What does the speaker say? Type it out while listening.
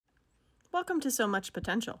Welcome to So Much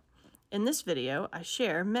Potential. In this video, I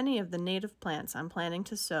share many of the native plants I'm planning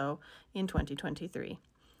to sow in 2023.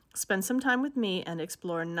 Spend some time with me and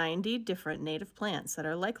explore 90 different native plants that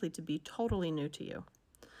are likely to be totally new to you.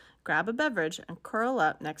 Grab a beverage and curl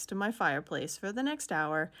up next to my fireplace for the next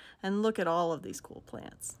hour and look at all of these cool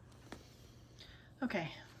plants. Okay,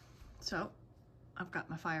 so I've got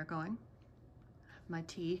my fire going. I have my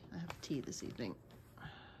tea. I have tea this evening.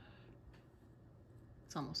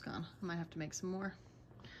 It's almost gone. I might have to make some more.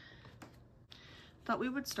 Thought we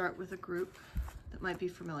would start with a group that might be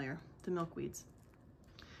familiar, the milkweeds.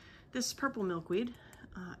 This purple milkweed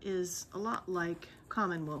is a lot like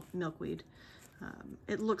common milkweed.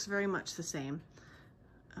 It looks very much the same,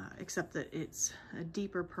 except that it's a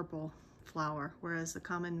deeper purple flower, whereas the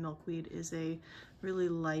common milkweed is a really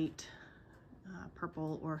light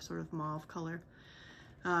purple or sort of mauve color.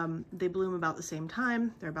 They bloom about the same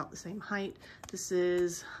time. They're about the same height. This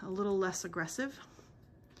is a little less aggressive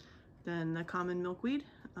than the common milkweed,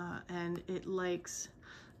 and it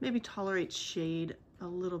maybe tolerates shade a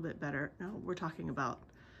little bit better. No, we're talking about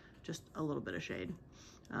just a little bit of shade.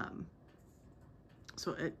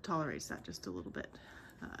 So it tolerates that just a little bit.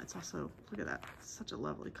 It's also, look at that, such a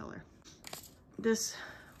lovely color. This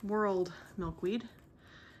world milkweed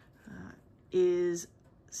is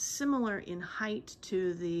similar in height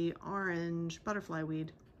to the orange butterfly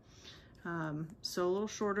weed. So a little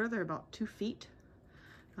shorter, they're about 2 feet.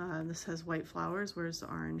 This has white flowers, whereas the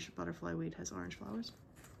orange butterfly weed has orange flowers.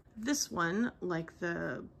 This one, like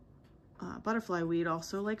the butterfly weed,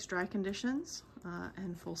 also likes dry conditions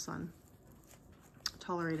and full sun,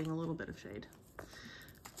 tolerating a little bit of shade.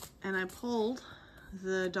 And I pulled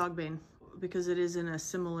the dogbane because it is in a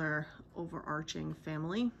similar overarching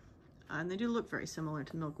family. And they do look very similar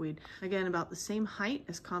to milkweed. Again, about the same height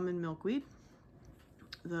as common milkweed.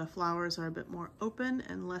 The flowers are a bit more open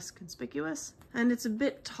and less conspicuous. And it's a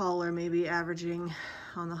bit taller, maybe averaging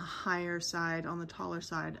on the higher side, on the taller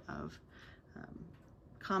side of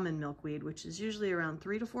common milkweed, which is usually around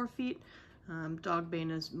 3 to 4 feet.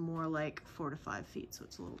 Dogbane is more like 4 to 5 feet, so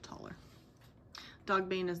it's a little taller.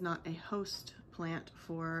 Dogbane is not a host plant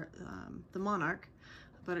for the monarch,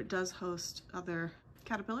 but it does host other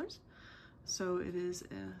caterpillars. So it is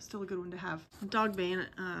still a good one to have. Dogbane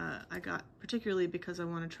I got particularly because I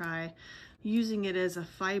want to try using it as a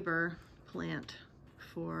fiber plant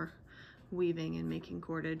for weaving and making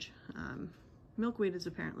cordage. Milkweed is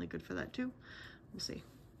apparently good for that too. We'll see.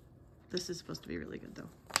 This is supposed to be really good though.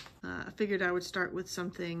 I figured I would start with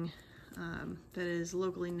something that is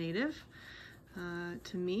locally native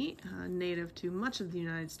to me, native to much of the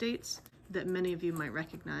United States, that many of you might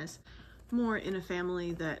recognize, more in a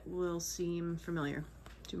family that will seem familiar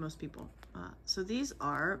to most people. So these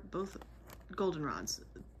are both goldenrods.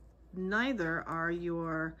 Neither are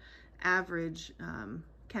your average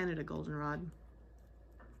Canada goldenrod.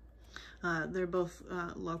 They're both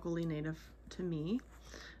locally native to me.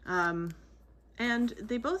 And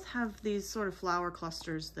they both have these sort of flower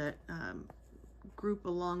clusters that group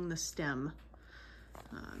along the stem.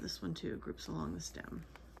 This one too groups along the stem.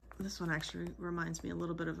 This one actually reminds me a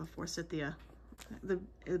little bit of a forsythia. The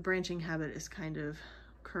branching habit is kind of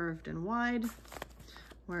curved and wide,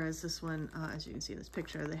 whereas this one, as you can see in this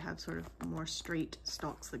picture, they have sort of more straight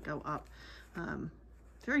stalks that go up.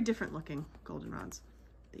 Very different looking goldenrods,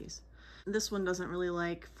 these. This one doesn't really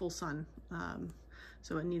like full sun,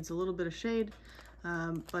 so it needs a little bit of shade,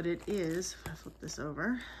 but it is, if I flip this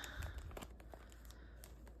over,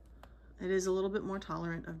 it is a little bit more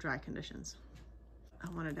tolerant of dry conditions. I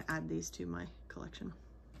wanted to add these to my collection.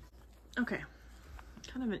 Okay,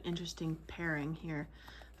 kind of an interesting pairing here.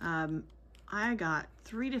 I got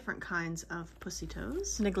 3 different kinds of pussy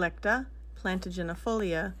toes. Neglecta,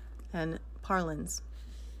 Plantaginefolia, and Parlins.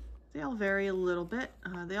 They all vary a little bit.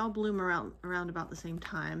 They all bloom around about the same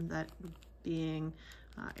time, that being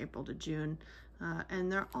April to June.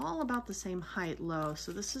 And they're all about the same height low.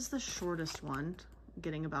 So this is the shortest one,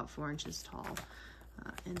 getting about 4 inches tall.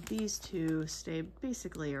 And these two stay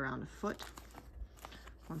basically around 1 foot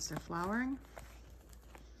once they're flowering.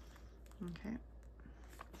 Okay.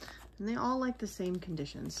 And they all like the same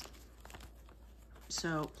conditions.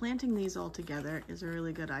 So planting these all together is a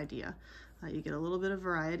really good idea. You get a little bit of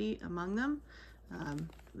variety among them.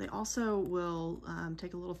 They also will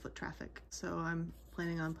take a little foot traffic. So I'm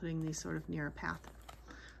planning on putting these sort of near a path.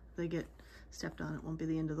 If they get stepped on, it won't be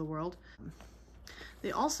the end of the world.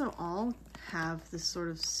 They also all have this sort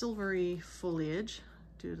of silvery foliage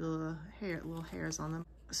due to the little hairs on them.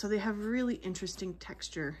 So they have really interesting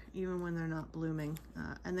texture even when they're not blooming.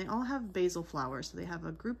 And they all have basil flowers. So they have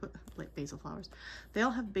a group of like basil flowers. They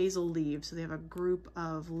all have basil leaves. So they have a group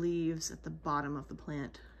of leaves at the bottom of the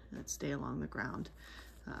plant that stay along the ground.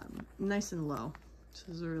 Nice and low. So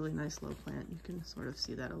this is a really nice low plant. You can sort of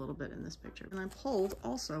see that a little bit in this picture. And I pulled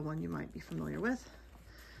also one you might be familiar with,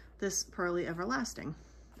 this Pearly Everlasting,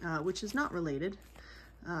 which is not related,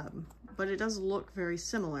 but it does look very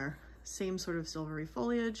similar. Same sort of silvery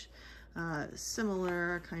foliage,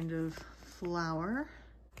 similar kind of flower,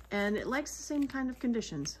 and it likes the same kind of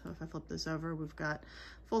conditions. So if I flip this over, we've got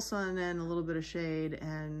full sun and a little bit of shade,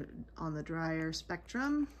 and on the drier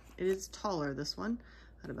spectrum, it is taller, this one,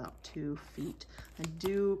 at about 2 feet. I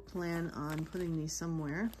do plan on putting these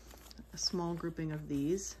somewhere, a small grouping of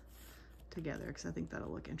these together, because I think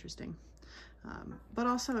that'll look interesting. But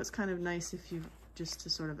also it's kind of nice if you, just to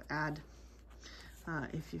sort of add,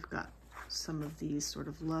 if you've got some of these sort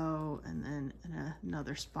of low and then in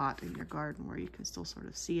another spot in your garden where you can still sort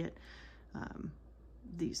of see it,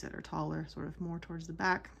 these that are taller sort of more towards the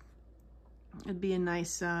back. It'd be a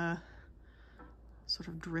nice sort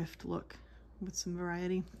of drift look with some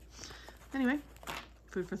variety. Anyway,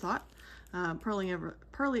 food for thought.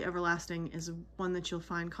 Pearly Everlasting is one that you'll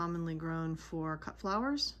find commonly grown for cut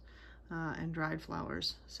flowers and dried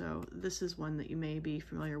flowers. So this is one that you may be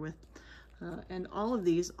familiar with. And all of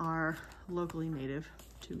these are locally native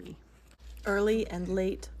to me. Early and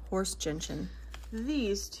late horse gentian.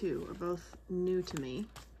 These two are both new to me.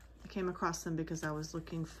 I came across them because I was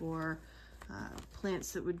looking for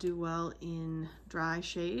plants that would do well in dry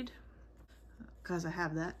shade. Because I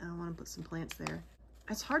have that, and I want to put some plants there.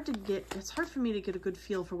 It's hard for me to get a good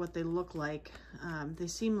feel for what they look like. They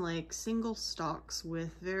seem like single stalks with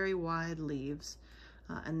very wide leaves,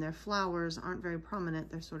 and their flowers aren't very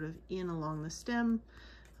prominent. They're sort of in along the stem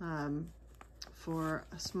for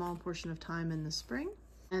a small portion of time in the spring.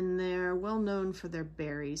 And they're well known for their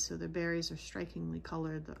berries. So their berries are strikingly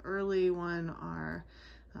colored. The early one are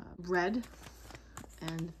red,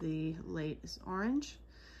 and the late is orange.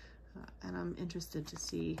 And I'm interested to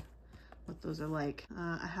see what those are like.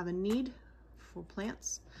 I have a need for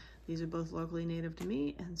plants. These are both locally native to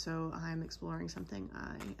me, and so I'm exploring something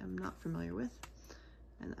I am not familiar with,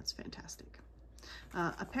 and that's fantastic.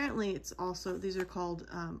 Apparently it's also, these are called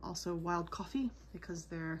also wild coffee because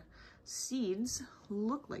their seeds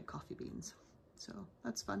look like coffee beans. So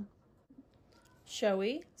that's fun.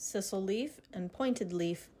 Showy, sisal leaf, and pointed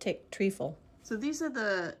leaf tick trefoil. So these are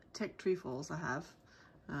the tick trefoils I have.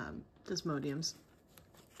 Desmodiums.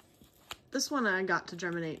 This one I got to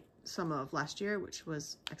germinate some of last year, which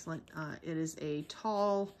was excellent. It is a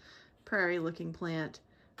tall prairie looking plant,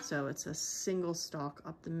 so it's a single stalk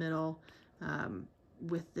up the middle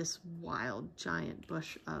with this wild giant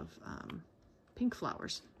bush of pink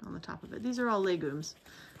flowers on the top of it. These are all legumes,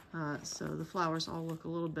 so the flowers all look a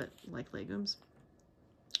little bit like legumes,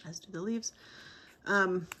 as do the leaves.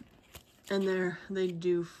 And they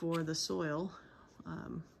do for the soil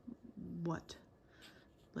what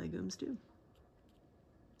legumes do.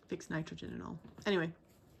 Fix nitrogen and all. Anyway,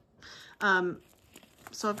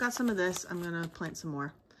 so I've got some of this. I'm gonna plant some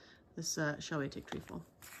more. This showy tick trefoil.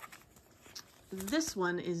 This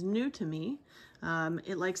one is new to me.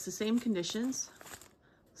 It likes the same conditions,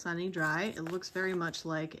 sunny, dry. It looks very much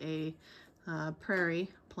like a prairie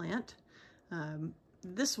plant.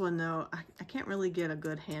 This one though, I can't really get a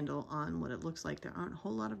good handle on what it looks like. There aren't a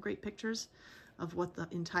whole lot of great pictures of what the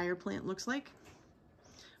entire plant looks like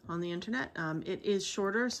on the internet. It is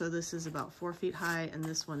shorter, so this is about 4 feet high, and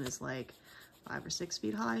this one is like 5 or 6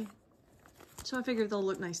 feet high. So I figured they'll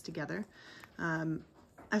look nice together.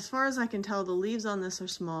 As far as I can tell, the leaves on this are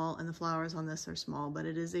small and the flowers on this are small, but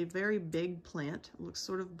it is a very big plant. It looks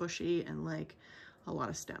sort of bushy and like a lot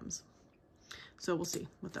of stems. So we'll see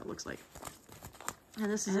what that looks like. And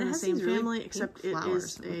this is in the same family, except it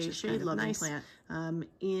is a shade-loving plant.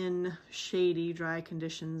 In shady, dry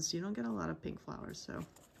conditions, you don't get a lot of pink flowers, so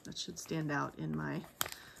that should stand out in my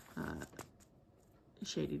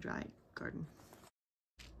shady, dry garden.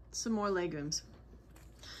 Some more legumes.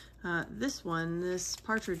 This one, this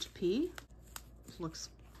partridge pea, looks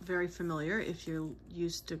very familiar if you're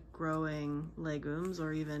used to growing legumes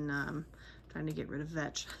or even trying to get rid of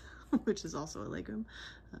vetch, which is also a legume.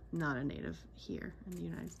 Not a native here in the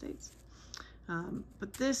United States.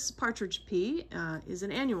 But this partridge pea is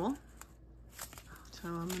an annual. So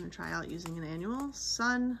I'm going to try out using an annual.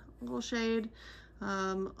 Sun, a little shade,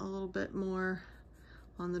 a little bit more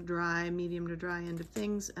on the dry, medium to dry end of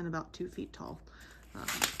things, and about 2 feet tall.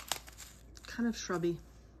 Kind of shrubby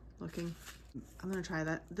looking. I'm going to try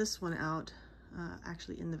this one out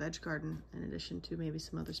actually in the veg garden in addition to maybe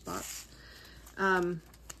some other spots.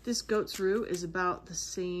 This goat's rue is about the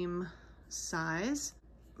same size,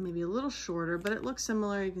 maybe a little shorter, but it looks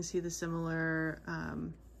similar. You can see the similar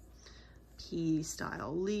pea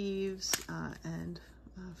style leaves and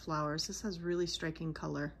flowers. This has really striking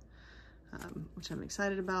color, which I'm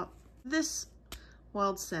excited about. This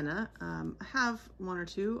wild senna, I have one or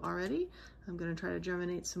two already. I'm going to try to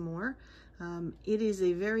germinate some more. It is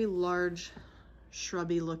a very large,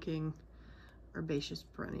 shrubby looking herbaceous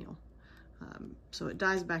perennial. So it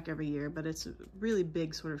dies back every year, but it's a really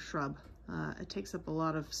big sort of shrub. It takes up a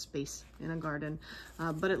lot of space in a garden,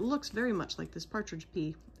 but it looks very much like this partridge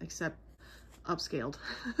pea, except upscaled.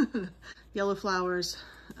 Yellow flowers,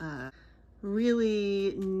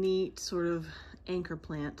 really neat sort of anchor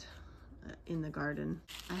plant in the garden.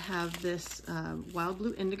 I have this wild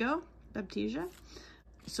blue indigo, Baptisia.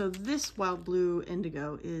 So this wild blue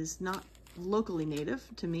indigo is not locally native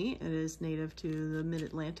to me. It is native to the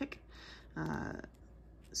mid-Atlantic.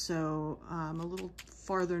 So a little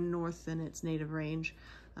farther north than its native range,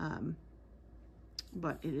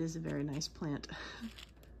 but it is a very nice plant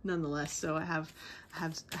nonetheless. So I have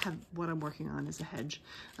what I'm working on as a hedge.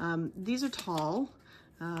 These are tall,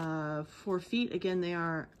 4 feet. Again, they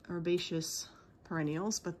are herbaceous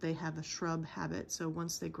perennials, but they have a shrub habit. So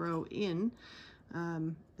once they grow in,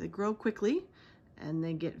 they grow quickly and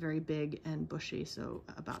they get very big and bushy, so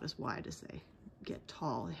about as wide as they get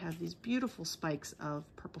tall. They have these beautiful spikes of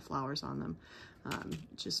purple flowers on them.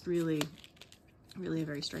 Just really a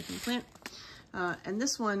very striking plant. And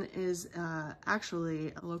this one is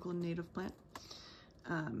actually a local native plant.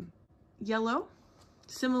 Yellow,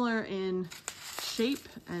 similar in shape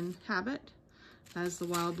and habit as the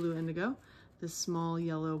wild blue indigo, this small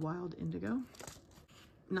yellow wild indigo.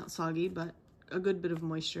 Not soggy, but a good bit of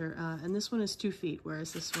moisture. And this one is 2 feet,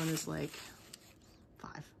 whereas this one is like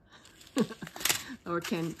 5. Or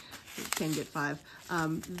can get 5.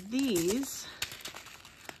 These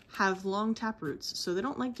have long tap roots, so they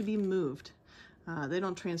don't like to be moved. They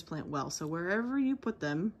don't transplant well, so wherever you put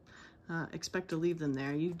them, expect to leave them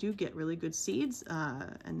there. You do get really good seeds,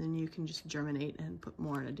 and then you can just germinate and put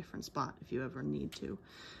more in a different spot if you ever need to.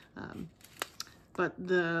 But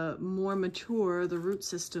the more mature the root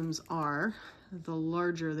systems are, the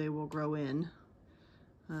larger they will grow in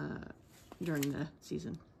during the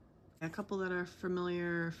season. A couple that are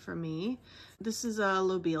familiar for me. This is a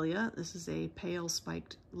lobelia. This is a pale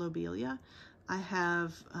spiked lobelia. I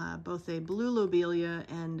have both a blue lobelia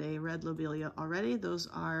and a red lobelia already. Those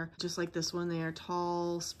are just like this one. They are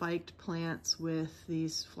tall spiked plants with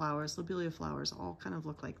these flowers. Lobelia flowers all kind of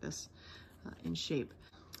look like this in shape.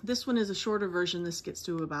 This one is a shorter version. This gets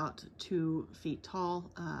to about 2 feet tall,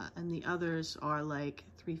 and the others are like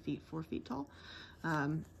 3 feet, 4 feet tall.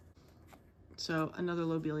 So another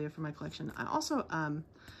lobelia for my collection. I also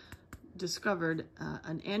discovered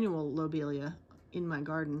an annual lobelia in my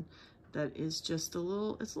garden that is just it's a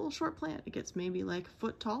little short plant. It gets maybe like a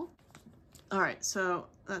foot tall. All right, so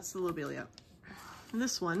that's the lobelia.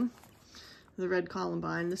 This one, the red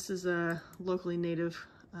columbine, this is a locally native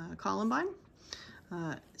columbine.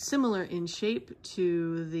 Similar in shape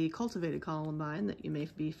to the cultivated columbine that you may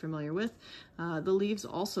be familiar with. The leaves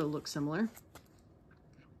also look similar.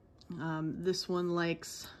 This one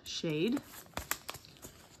likes shade.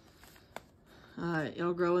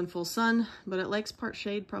 It'll grow in full sun, but it likes part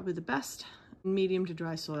shade probably the best. Medium to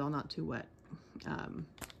dry soil, not too wet.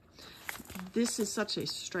 This is such a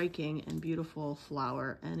striking and beautiful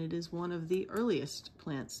flower, and it is one of the earliest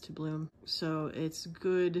plants to bloom. So it's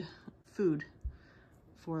good food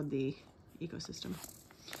for the ecosystem.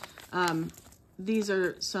 These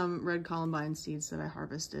are some red columbine seeds that I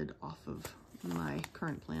harvested off of my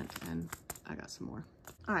current plant, and I got some more.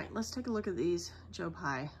 All right, let's take a look at these Joe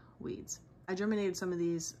Pye weeds. I germinated some of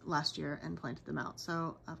these last year and planted them out,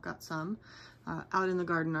 so I've got some out in the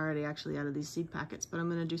garden already, actually, out of these seed packets, but I'm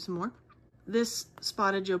gonna do some more. This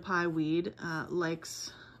spotted Joe Pye weed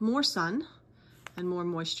likes more sun and more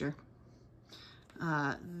moisture.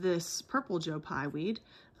 This purple Joe Pye weed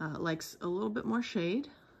likes a little bit more shade,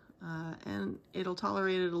 and it'll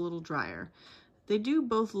tolerate it a little drier. They do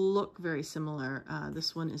both look very similar.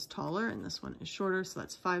 This one is taller and this one is shorter, so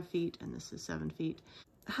that's 5 feet and this is 7 feet.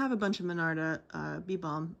 I have a bunch of Monarda bee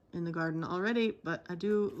balm in the garden already, but I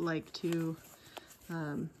do like to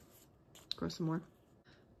grow some more.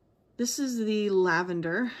 This is the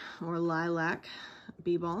lavender or lilac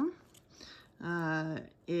bee balm.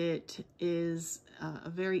 It is a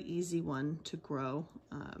very easy one to grow.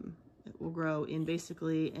 It will grow in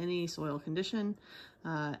basically any soil condition,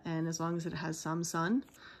 and as long as it has some sun,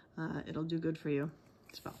 it'll do good for you.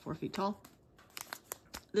 It's about 4 feet tall.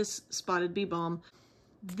 This spotted bee balm.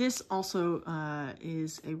 This also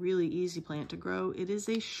is a really easy plant to grow. It is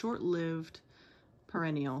a short-lived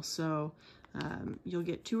perennial, so you'll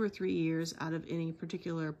get 2 or 3 years out of any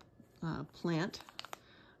particular plant.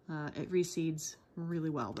 It reseeds really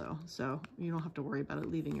well though, so you don't have to worry about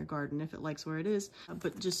it leaving your garden if it likes where it is.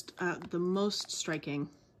 But just the most striking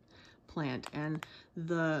plant, and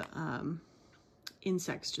the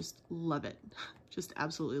insects just love it. Just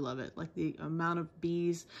absolutely love it. Like the amount of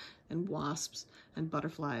bees and wasps and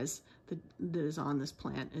butterflies that is on this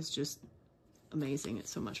plant is just amazing.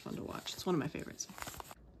 It's so much fun to watch. It's one of my favorites.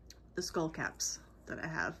 The skullcaps that I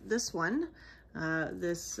have. This one,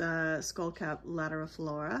 this skullcap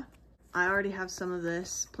lateriflora. I already have some of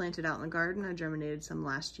this planted out in the garden. I germinated some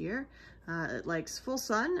last year. It likes full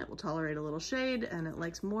sun, it will tolerate a little shade, and it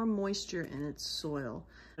likes more moisture in its soil.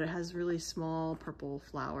 It has really small purple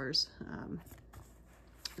flowers.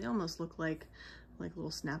 They almost look like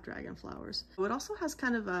little snapdragon flowers. It also has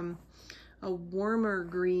kind of a warmer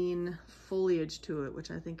green foliage to it,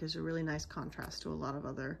 which I think is a really nice contrast to a lot of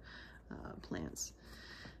other plants.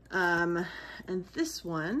 And this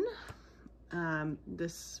one,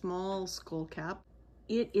 this small skullcap,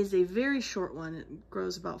 it is a very short one. It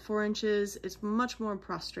grows about 4 inches. It's much more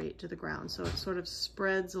prostrate to the ground, so it sort of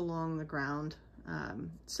spreads along the ground.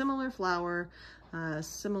 Similar flower,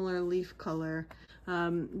 similar leaf color.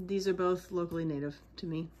 These are both locally native to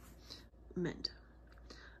me. Mint.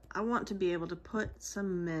 I want to be able to put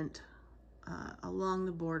some mint along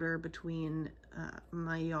the border between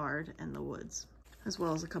my yard and the woods, as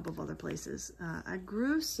well as a couple of other places. I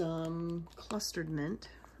grew some clustered mint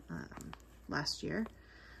last year,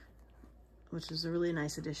 which is a really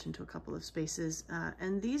nice addition to a couple of spaces.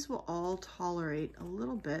 And these will all tolerate a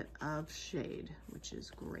little bit of shade, which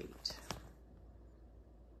is great.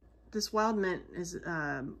 This wild mint is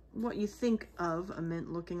what you think of a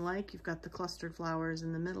mint looking like. You've got the clustered flowers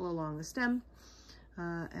in the middle along the stem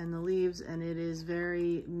and the leaves, and it is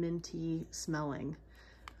very minty smelling,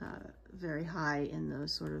 very high in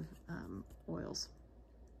those sort of oils.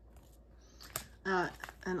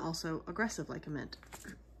 And also aggressive like a mint.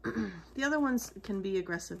 The other ones can be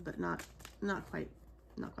aggressive, but not quite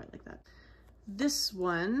like that. This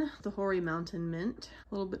one, the Hoary Mountain Mint,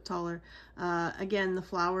 a little bit taller. Again, the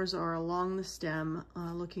flowers are along the stem,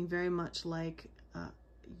 looking very much like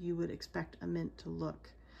you would expect a mint to look.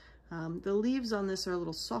 The leaves on this are a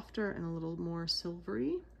little softer and a little more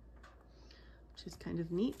silvery, which is kind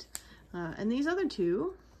of neat. And these other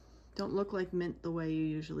two don't look like mint the way you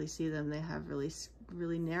usually see them. They have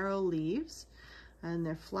really narrow leaves, and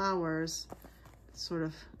their flowers sort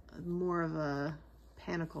of more of a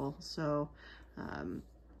panicle, so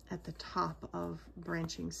at the top of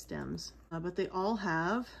branching stems. But they all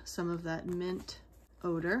have some of that mint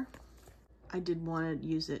odor. I did want to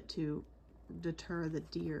use it to deter the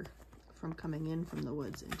deer from coming in from the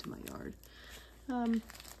woods into my yard.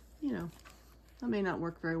 You know, that may not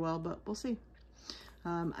work very well, but we'll see.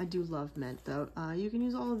 I do love mint though. You can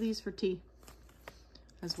use all of these for tea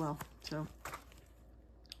as well, so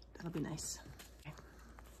that'll be nice. Okay.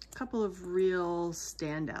 A couple of real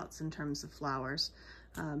standouts in terms of flowers.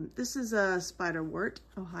 This is a spiderwort,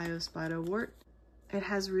 Ohio spiderwort. It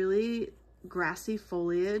has really grassy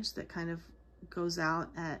foliage that kind of goes out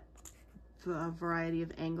at a variety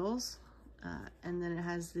of angles. And then it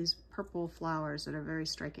has these purple flowers that are very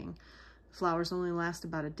striking. Flowers only last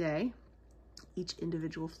about a day. Each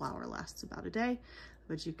individual flower lasts about a day,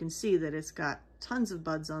 but you can see that it's got tons of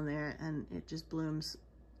buds on there and it just blooms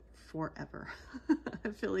forever. I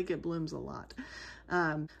feel like it blooms a lot.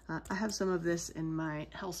 I have some of this in my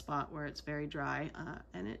hell spot where it's very dry,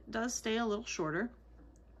 and it does stay a little shorter.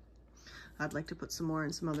 I'd like to put some more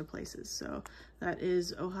in some other places. So that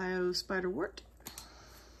is Ohio spiderwort.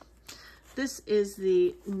 This is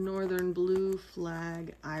the northern blue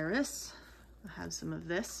flag iris. I have some of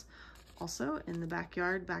this also in the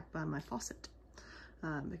backyard back by my faucet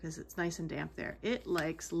because it's nice and damp there. It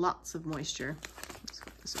likes lots of moisture. Let's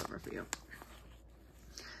flip this over for you.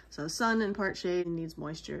 So sun and part shade, needs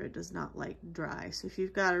moisture. It does not like dry. So if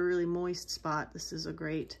you've got a really moist spot, this is a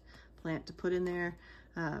great plant to put in there.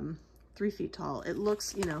 3 feet tall. It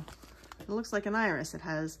looks, you know, it looks like an iris. It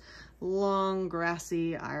has long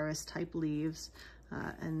grassy iris type leaves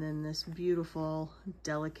and then this beautiful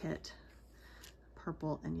delicate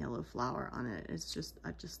purple and yellow flower on it. It's just,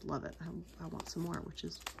 I just love it. I want some more, which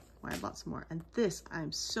is why I bought some more. And this,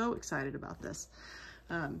 I'm so excited about this.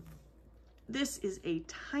 This is a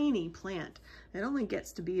tiny plant. It only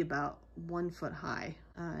gets to be about 1 foot high.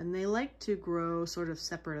 And they like to grow sort of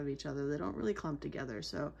separate of each other. They don't really clump together.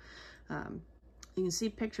 So You can see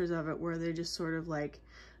pictures of it where they just sort of like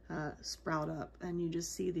sprout up, and you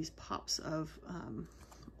just see these pops of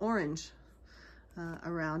orange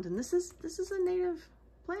around. And this is a native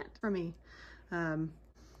plant for me. I'm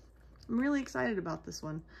really excited about this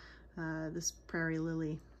one, this prairie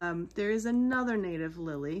lily. There is another native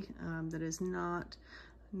lily that is not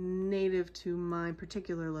native to my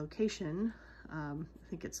particular location. I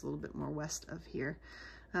think it's a little bit more west of here,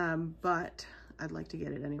 but I'd like to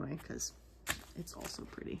get it anyway because it's also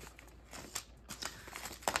pretty.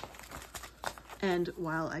 And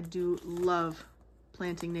while I do love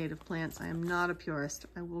planting native plants, I am not a purist.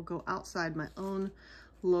 I will go outside my own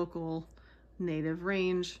local native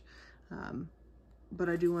range, but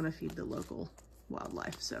I do want to feed the local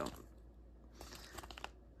wildlife. So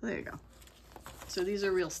there you go. So these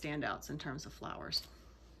are real standouts in terms of flowers.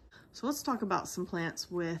 So let's talk about some plants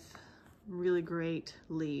with really great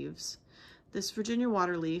leaves. This Virginia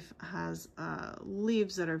waterleaf has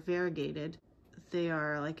leaves that are variegated. They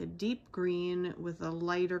are like a deep green with a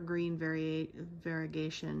lighter green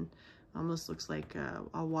variegation. Almost looks like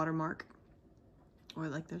a watermark, or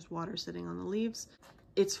like there's water sitting on the leaves.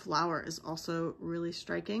 Its flower is also really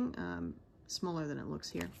striking, smaller than it looks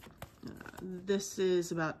here. This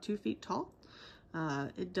is about 2 feet tall.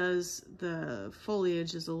 The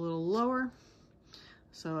foliage is a little lower.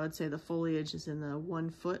 So I'd say the foliage is in the 1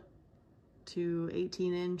 foot to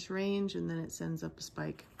 18-inch range, and then it sends up a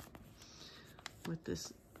spike with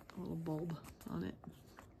this little bulb on it.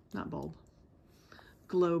 Not bulb,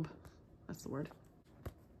 globe, that's the word.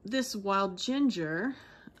 This wild ginger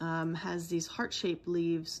has these heart-shaped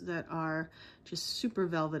leaves that are just super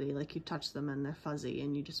velvety, like you touch them and they're fuzzy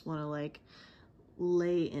and you just want to like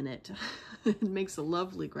lay in it. It makes a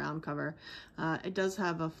lovely ground cover. It does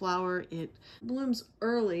have a flower. It blooms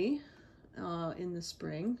early in the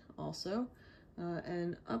spring also,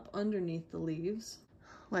 and up underneath the leaves,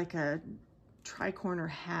 like a tricorner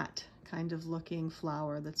hat kind of looking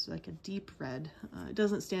flower that's like a deep red. It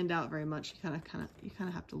doesn't stand out very much. You kind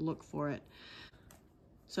of have to look for it.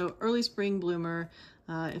 So early spring bloomer,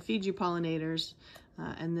 it feeds you pollinators,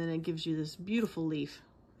 and then it gives you this beautiful leaf,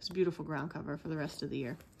 this beautiful ground cover for the rest of the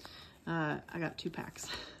year. I got 2 packs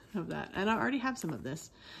of that, and I already have some of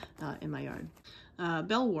this in my yard.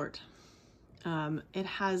 Bellwort. It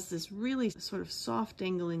has this really sort of soft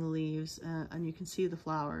dangling leaves, and you can see the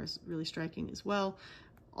flowers, really striking as well.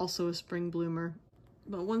 Also a spring bloomer.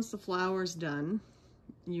 But once the flower's done,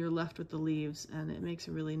 you're left with the leaves, and it makes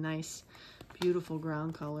a really nice, beautiful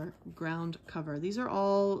ground cover. These are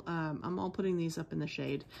all, I'm all putting these up in the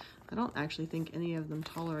shade. I don't actually think any of them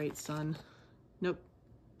tolerate sun. Nope.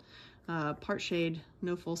 Part shade,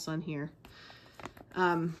 no full sun here.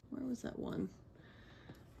 Where was that one?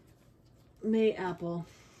 May apple.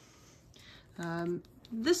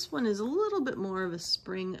 This one is a little bit more of a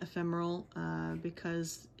spring ephemeral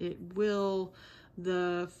because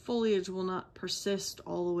the foliage will not persist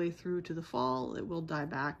all the way through to the fall. It will die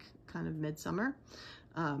back kind of midsummer.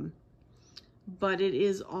 But it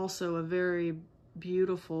is also a very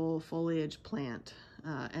beautiful foliage plant.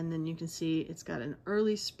 And then you can see it's got an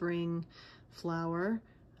early spring flower.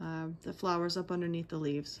 The flower's up underneath the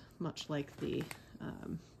leaves, much like the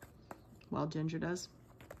wild ginger does.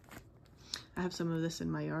 I have some of this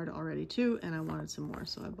in my yard already too, and I wanted some more,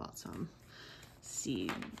 so I bought some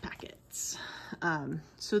seed packets.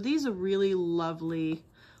 So these are really lovely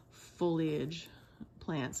foliage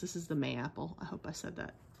plants. This is the mayapple. I hope I said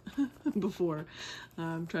that before.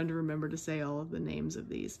 I'm trying to remember to say all of the names of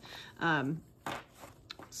these.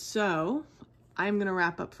 So I'm gonna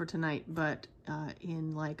wrap up for tonight, but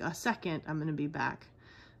in like a second, I'm gonna be back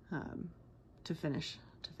to finish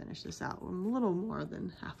this out. I'm a little more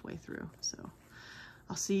than halfway through, so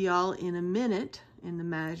I'll see y'all in a minute in the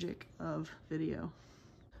magic of video.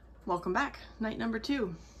 Welcome back, night number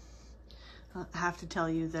 2. I have to tell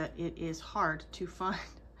you that it is hard to find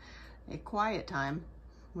a quiet time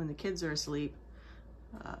when the kids are asleep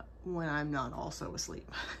when I'm not also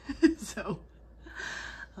asleep. So,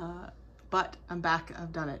 but I'm back.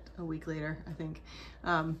 I've done it a week later, I think.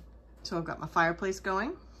 So I've got my fireplace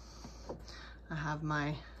going. I have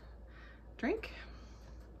my drink,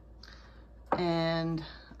 and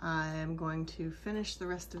I'm going to finish the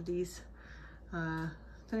rest of these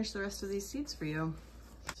seeds for you.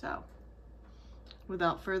 So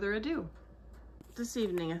without further ado, this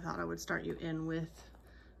evening I thought I would start you in with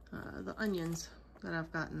the onions that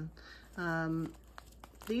I've gotten.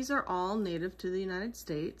 These are all native to the United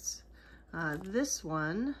States. This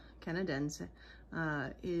one, Canadense,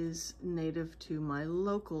 is native to my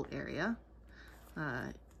local area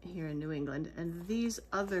here in New England, and these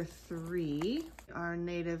other 3 Are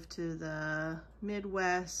native to the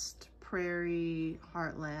Midwest, prairie,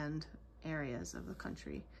 heartland areas of the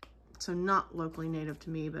country. So not locally native to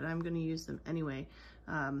me, but I'm going to use them anyway.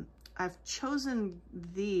 I've chosen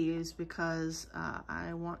these because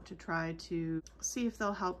I want to try to see if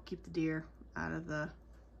they'll help keep the deer out of the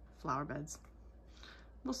flower beds.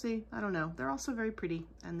 We'll see. I don't know. They're also very pretty,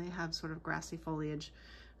 and they have sort of grassy foliage,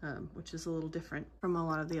 which is a little different from a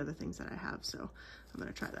lot of the other things that I have. So I'm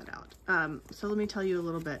going to try that out. So let me tell you a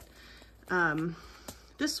little bit.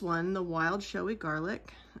 This one, the wild showy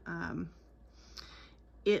garlic,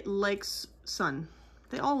 it likes sun.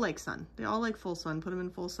 They all like sun. They all like full sun. Put them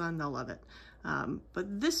in full sun, they'll love it.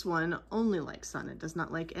 But this one only likes sun. It does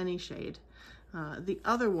not like any shade. The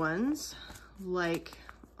other ones like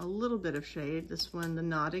a little bit of shade. This one, the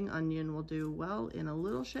nodding onion, will do well in a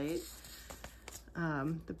little shade.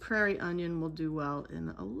 The prairie onion will do well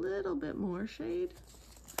in a little bit more shade.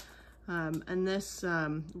 And this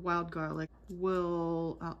wild garlic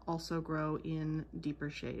will also grow in deeper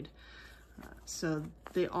shade. So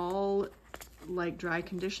they all like dry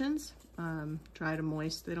conditions, dry to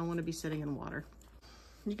moist. They don't want to be sitting in water.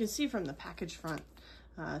 You can see from the package front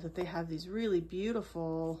that they have these really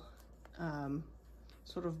beautiful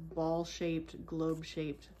sort of ball-shaped,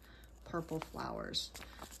 globe-shaped purple flowers.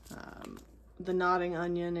 The nodding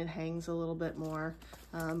onion, it hangs a little bit more,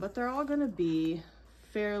 but they're all going to be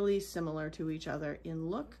fairly similar to each other in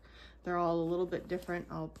look. They're all a little bit different.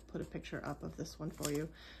 I'll put a picture up of this one for you.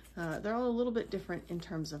 They're all a little bit different in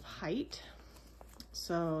terms of height,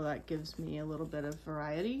 so that gives me a little bit of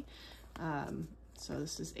variety. So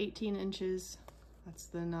this is 18 inches. That's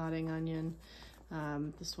the nodding onion.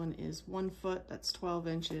 This one is 1 foot. That's 12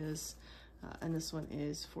 inches. And this one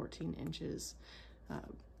is 14 inches.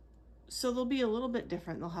 So they'll be a little bit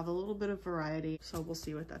different. They'll have a little bit of variety. So we'll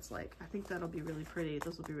see what that's like. I think that'll be really pretty.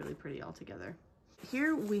 Those will be really pretty all together.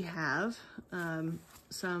 Here we have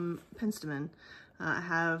some penstemon. I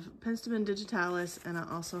have Penstemon digitalis, and I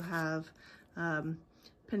also have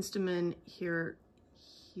Penstemon hirsutus.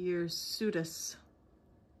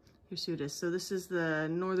 So this is the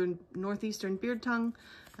northeastern beard tongue,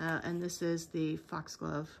 and this is the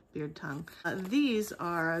foxglove beard tongue. These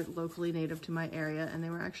are locally native to my area, and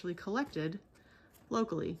they were actually collected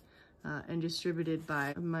locally and distributed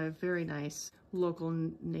by my very nice local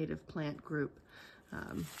native plant group.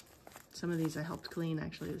 Some of these I helped clean.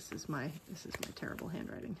 Actually, this is my terrible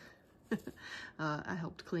handwriting. I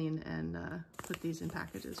helped clean and put these in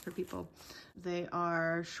packages for people. They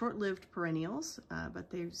are short-lived perennials, but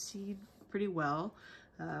they seed pretty well.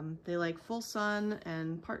 They like full sun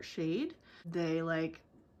and part shade. They like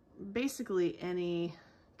basically any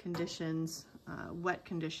conditions, wet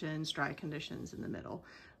conditions, dry conditions in the middle.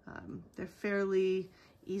 They're fairly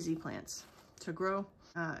easy plants to grow.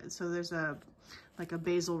 So there's like a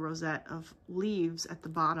basal rosette of leaves at the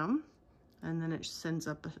bottom, and then it sends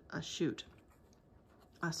up a shoot,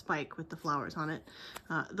 a spike with the flowers on it.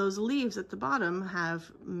 Those leaves at the bottom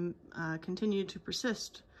have continued to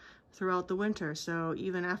persist throughout the winter. So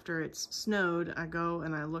even after it's snowed, I go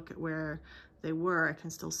and I look at where they were. I can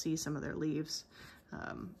still see some of their leaves,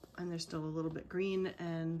 and they're still a little bit green,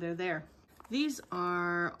 and they're there. These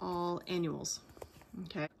are all annuals.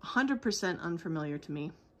 Okay, 100% unfamiliar to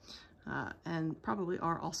me, and probably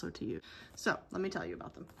are also to you. So let me tell you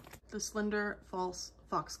about them. The slender false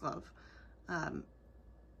foxglove.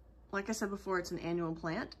 Like I said before, it's an annual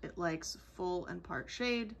plant. It likes full and part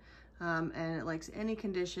shade, and it likes any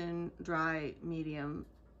condition, dry, medium,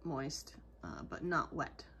 moist, but not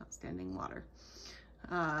wet, not standing water.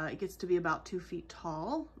 It gets to be about 2 feet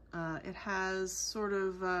tall. It has sort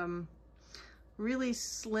of really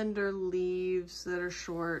slender leaves that are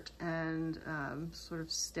short and sort of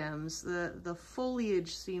stems. The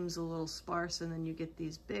foliage seems a little sparse, and then you get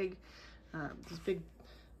these big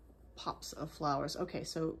pops of flowers. Okay,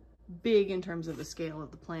 so big in terms of the scale of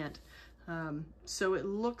the plant. So it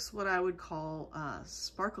looks what I would call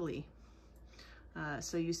sparkly.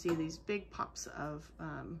 So you see these big pops of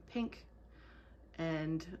pink,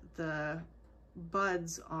 and the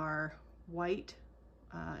buds are white.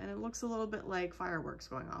 And it looks a little bit like fireworks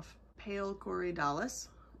going off. Pale Corydalis.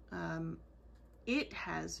 It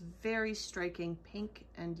has very striking pink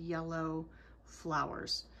and yellow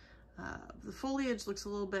flowers. The foliage looks a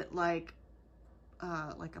little bit like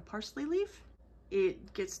a parsley leaf.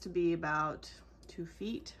 It gets to be about 2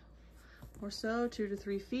 feet or so, 2 to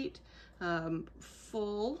 3 feet,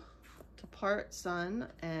 full to part sun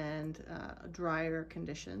and drier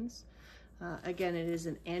conditions. Again, it is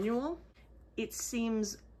an annual. It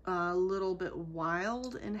seems a little bit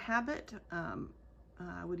wild in habit.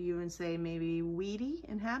 I would even say maybe weedy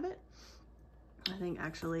in habit. I think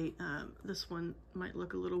actually this one might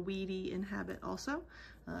look a little weedy in habit also.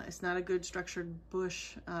 It's not a good structured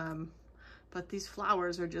bush, but these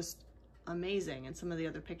flowers are just amazing, and some of the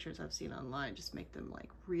other pictures I've seen online just make them like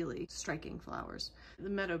really striking flowers. The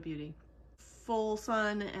Meadow Beauty, full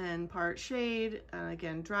sun and part shade,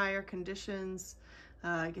 again drier conditions,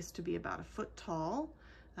 gets to be about a foot tall.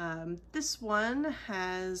 This one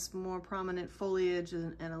has more prominent foliage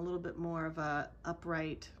and a little bit more of a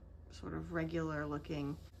upright, sort of regular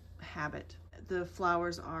looking habit. The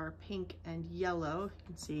flowers are pink and yellow. You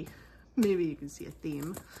can see, maybe you can see a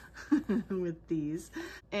theme with these.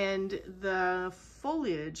 And the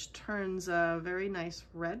foliage turns a very nice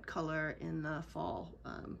red color in the fall,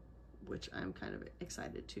 which I'm kind of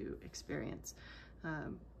excited to experience. A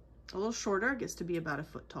little shorter, gets to be about a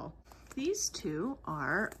foot tall. These two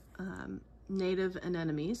are native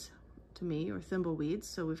anemones to me, or thimbleweeds.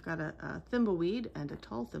 So we've got a thimbleweed and a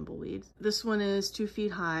tall thimbleweed. This one is 2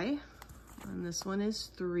 feet high, and this one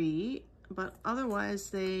is 3, but otherwise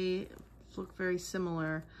they look very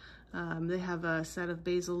similar. They have a set of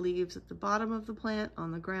basal leaves at the bottom of the plant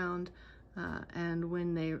on the ground, and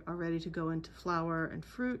when they are ready to go into flower and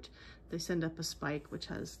fruit, they send up a spike which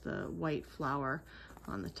has the white flower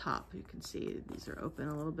on the top. You can see these are open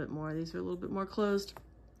a little bit more. These are a little bit more closed.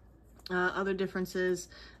 Other differences,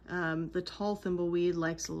 the tall thimbleweed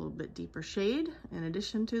likes a little bit deeper shade in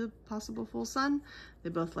addition to the possible full sun. They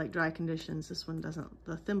both like dry conditions. This one doesn't,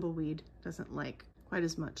 the thimbleweed doesn't like quite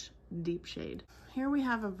as much deep shade. Here we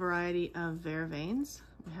have a variety of vervains.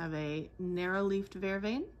 We have a narrow-leafed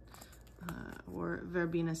vervain, or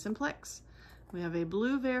Verbena simplex. We have a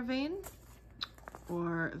blue vervain,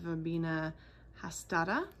 or Verbena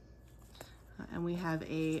hastata, and we have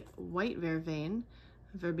a white vervain,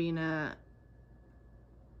 Verbena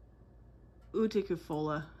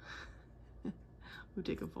uticofolia.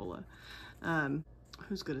 Uticofolia.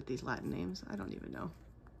 Who's good at these Latin names? I don't even know.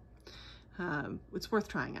 It's worth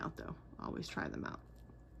trying out though. Always try them out.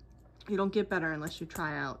 You don't get better unless you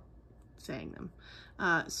try out saying them.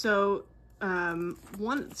 So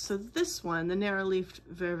this one, the narrow-leafed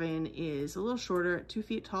vervain, is a little shorter, 2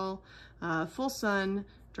 feet tall, full sun,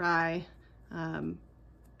 dry.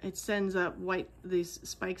 It sends up these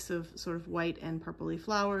spikes of sort of white and purpley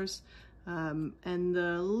flowers, and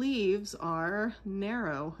the leaves are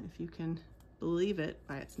narrow, if you can believe it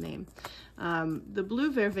by its name. The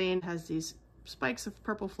blue vervain has these spikes of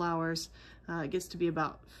purple flowers. It gets to be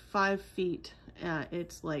about 5 feet.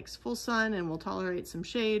 It likes full sun and will tolerate some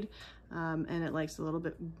shade, and it likes a little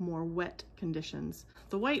bit more wet conditions.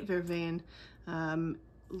 The white vervain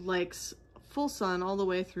likes full sun all the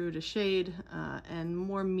way through to shade, and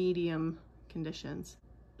more medium conditions.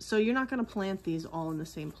 So you're not going to plant these all in the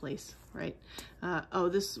same place, right? Oh,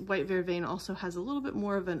 this white vervain also has a little bit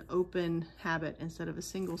more of an open habit. Instead of a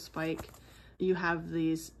single spike, you have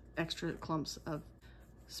these extra clumps of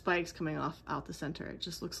spikes coming off out the center. It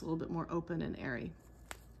just looks a little bit more open and airy.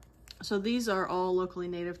 So these are all locally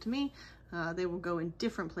native to me. They will go in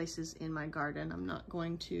different places in my garden. I'm not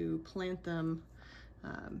going to plant them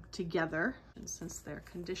together, and since their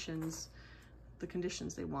conditions, the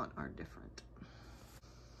conditions they want are different.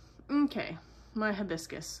 Okay, my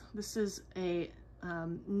hibiscus. This is a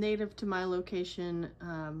native to my location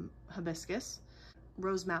hibiscus.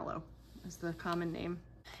 Rose mallow is the common name.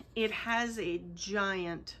 It has a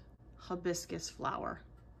giant hibiscus flower.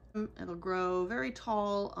 It'll grow very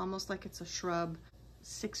tall, almost like it's a shrub,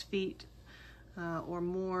 6 feet or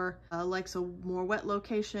more. Likes a more wet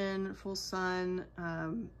location, full sun,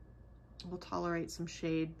 will tolerate some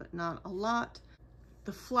shade, but not a lot.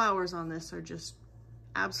 The flowers on this are just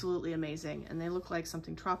absolutely amazing, and they look like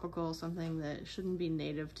something tropical, something that shouldn't be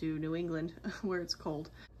native to New England where it's cold.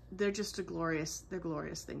 They're just they're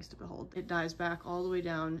glorious things to behold. It dies back all the way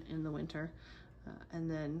down in the winter,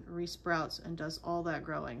 and then resprouts and does all that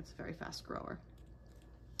growing. It's a very fast grower.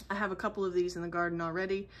 I have a couple of these in the garden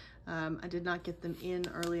already. I did not get them in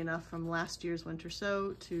early enough from last year's winter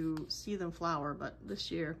sow to see them flower, but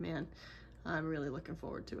this year, man, I'm really looking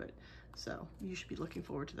forward to it. So you should be looking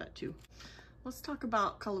forward to that too. Let's talk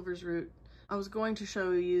about Culliver's root. I was going to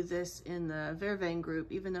show you this in the vervain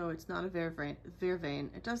group, even though it's not a vervain.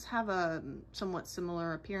 It does have a somewhat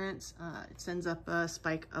similar appearance. It sends up a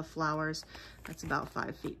spike of flowers that's about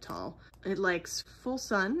 5 feet tall. It likes full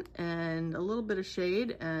sun and a little bit of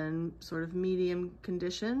shade and sort of medium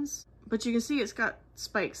conditions. But you can see it's got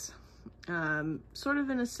spikes, sort of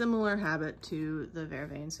in a similar habit to the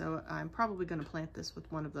vervain. So I'm probably going to plant this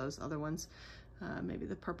with one of those other ones, maybe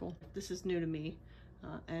the purple. This is new to me.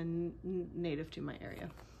 And native to my area.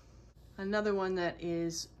 Another one that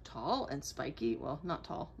is tall and spiky. Well, not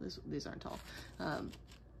tall. These aren't tall.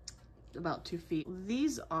 About 2 feet.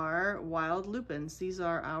 These are wild lupins. These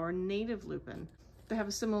are our native lupin. They have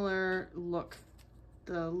a similar look.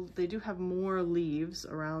 They do have more leaves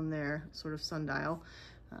around their sort of sundial.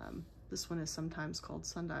 This one is sometimes called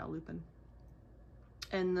sundial lupin.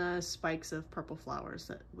 And the spikes of purple flowers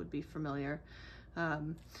that would be familiar.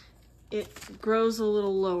 It grows a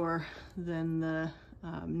little lower than the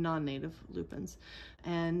non-native lupins,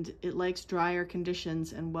 and it likes drier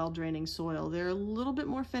conditions and well-draining soil. They're a little bit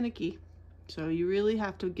more finicky, so you really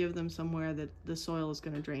have to give them somewhere that the soil is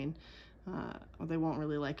going to drain, or they won't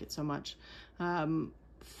really like it so much.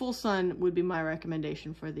 Full sun would be my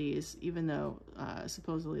recommendation for these, even though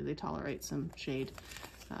supposedly they tolerate some shade,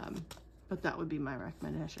 but that would be my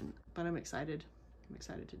recommendation. But I'm excited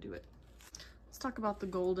to do it. Let's talk about the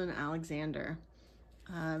golden Alexander.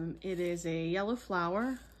 It is a yellow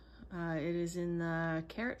flower. It is in the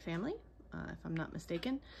carrot family, if I'm not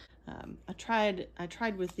mistaken. I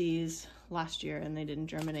tried with these last year and they didn't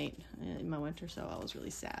germinate in my winter, so I was really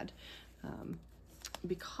sad.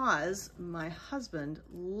 Because my husband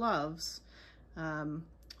loves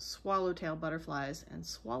swallowtail butterflies, and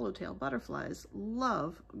swallowtail butterflies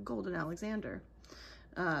love golden Alexander.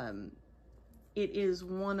 It is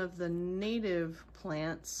one of the native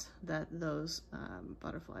plants that those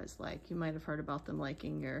butterflies like. You might have heard about them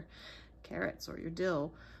liking your carrots or your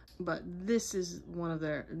dill, but this is one of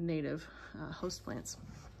their native host plants.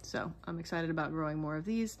 So I'm excited about growing more of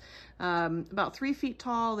these. About 3 feet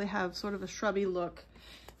tall. They have sort of a shrubby look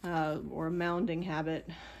or a mounding habit.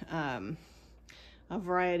 A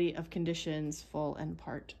variety of conditions, full and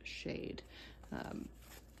part shade.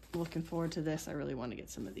 Looking forward to this. I really want to get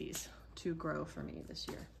some of these to grow for me this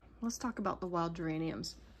year. Let's talk about the wild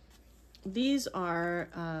geraniums. These are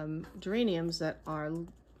geraniums that are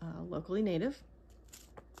locally native.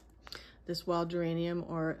 This wild geranium,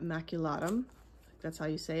 or maculatum, that's how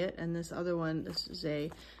you say it, and this other one, this is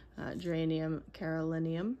a geranium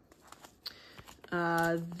carolinum.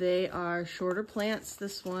 They are shorter plants.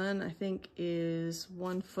 This one I think is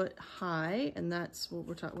 1 foot high, and that's what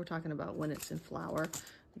we're talking about when it's in flower.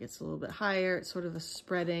 It gets a little bit higher. It's sort of a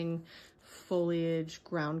spreading foliage,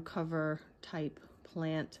 ground cover type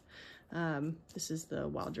plant. This is the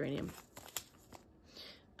wild geranium.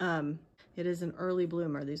 It is an early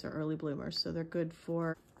bloomer. These are early bloomers, so they're good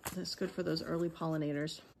for, that's good for those early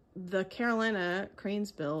pollinators. The Carolina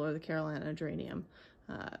cranesbill, or the Carolina geranium,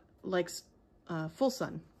 likes full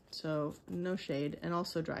sun, so no shade, and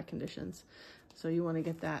also dry conditions. So you want to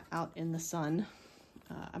get that out in the sun.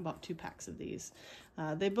 I bought 2 packs of these.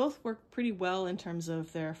 They both work pretty well in terms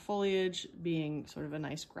of their foliage being sort of a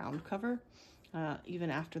nice ground cover. Even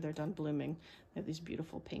after they're done blooming, they have these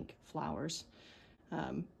beautiful pink flowers.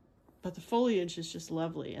 But the foliage is just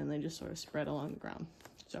lovely, and they just sort of spread along the ground.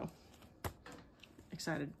 So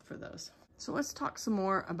excited for those. So let's talk some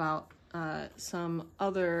more about some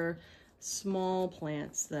other small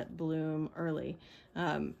plants that bloom early.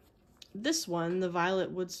 This one, the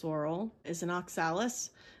violet wood sorrel, is an oxalis.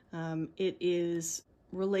 It is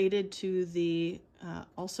related to the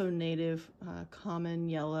also native common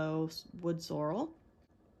yellow wood sorrel.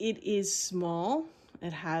 It is small.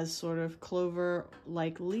 It has sort of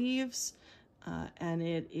clover-like leaves, and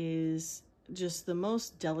it is just the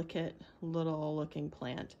most delicate little looking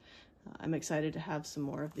plant. I'm excited to have some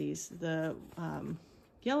more of these. The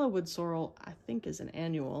yellow wood sorrel, I think, is an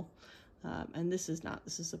annual, and this is not.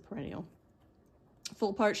 This is a perennial.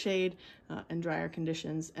 Full part shade and drier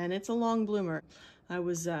conditions, and it's a long bloomer. I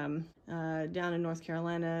was down in North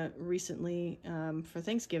Carolina recently for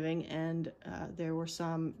Thanksgiving, and there were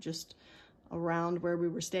some just around where we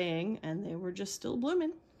were staying, and they were just still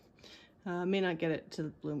blooming. May not get it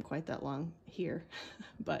to bloom quite that long here,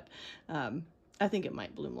 but I think it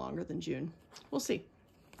might bloom longer than June. We'll see.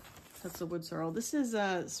 That's the wood sorrel. This is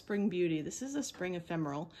a spring beauty. This is a spring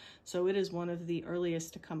ephemeral, so it is one of the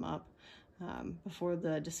earliest to come up before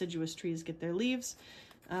the deciduous trees get their leaves.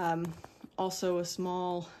 Also a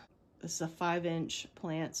small, this is a 5-inch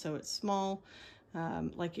plant, so it's small.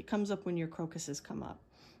 Like it comes up when your crocuses come up.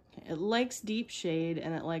 It likes deep shade,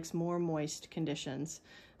 and it likes more moist conditions.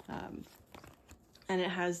 And it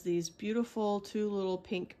has these beautiful 2 little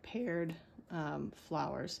pink paired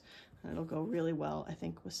flowers. And it'll go really well, I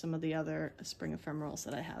think, with some of the other spring ephemerals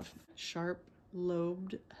that I have.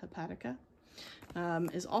 Sharp-lobed hepatica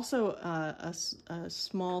is also a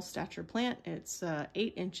small stature plant. It's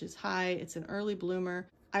 8 inches high. It's an early bloomer.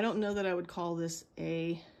 I don't know that I would call this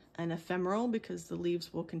an ephemeral, because the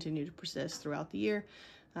leaves will continue to persist throughout the year,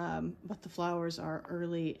 but the flowers are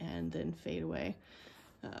early and then fade away.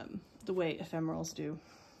 the way ephemerals do.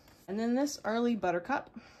 And then this early buttercup,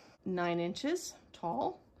 9 inches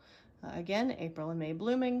tall. Again, April and May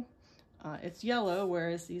blooming. It's yellow,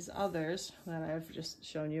 whereas these others that I've just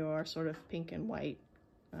shown you are sort of pink and white,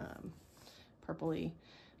 purpley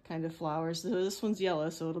kind of flowers. So this one's yellow,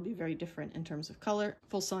 so it'll be very different in terms of color.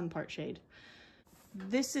 Full sun, part shade.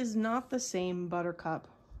 This is not the same buttercup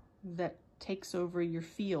that takes over your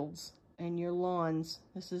fields and your lawns.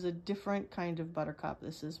 This is a different kind of buttercup.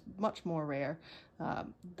 This is much more rare.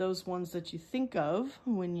 Those ones that you think of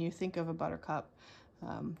when you think of a buttercup,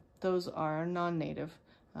 those are non-native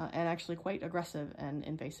and actually quite aggressive and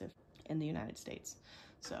invasive in the United States.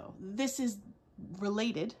 So this is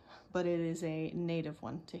related, but it is a native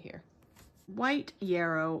one to here. White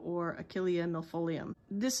yarrow, or Achillea milfolium.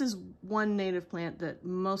 This is one native plant that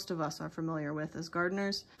most of us are familiar with as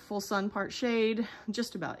gardeners. Full sun, part shade,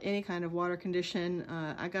 just about any kind of water condition.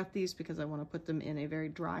 I got these because I want to put them in a very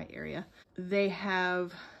dry area. They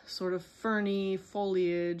have sort of ferny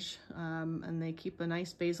foliage, and they keep a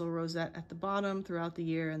nice basal rosette at the bottom throughout the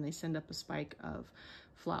year, and they send up a spike of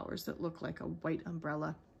flowers that look like a white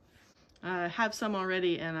umbrella. I have some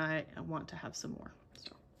already, and I want to have some more.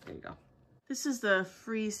 So there you go. This is the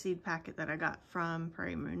free seed packet that I got from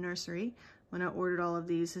Prairie Moon Nursery when I ordered all of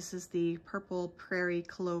these. This is the purple prairie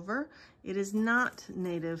clover. It is not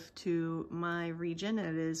native to my region.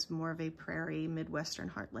 It is more of a prairie Midwestern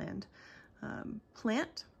heartland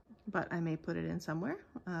plant, but I may put it in somewhere.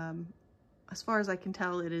 As far as I can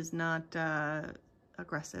tell, it is not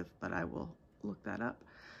aggressive, but I will look that up.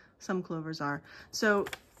 Some clovers are. So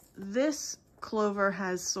this clover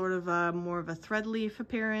has sort of a more of a thread leaf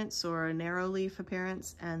appearance or a narrow leaf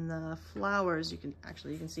appearance, and the flowers, you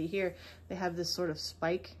can see here, they have this sort of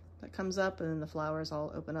spike that comes up, and then the flowers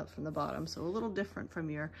all open up from the bottom. So a little different from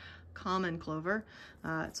your common clover.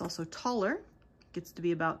 It's also taller, gets to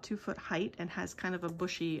be about 2 foot height, and has kind of a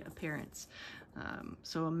bushy appearance.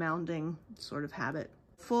 So a mounding sort of habit.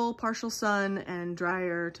 Full partial sun and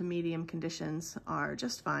drier to medium conditions are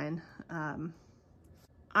just fine.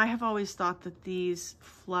 I have always thought that these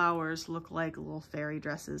flowers look like little fairy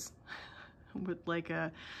dresses with like a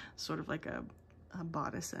sort of like a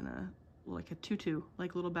bodice and like a tutu,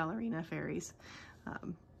 like little ballerina fairies.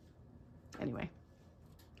 Anyway,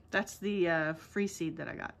 that's the free seed that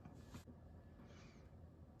I got.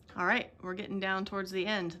 All right, we're getting down towards the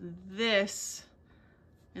end. This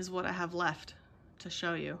is what I have left to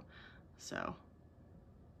show you. So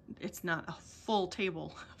it's not a full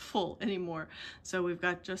table full anymore. So we've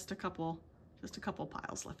got just a couple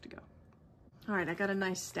piles left to go. All right, I got a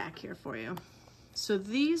nice stack here for you. So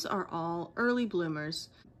these are all early bloomers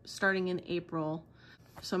starting in April.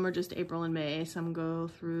 Some are just April and May, some go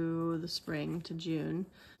through the spring to June.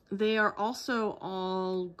 They are also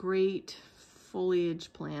all great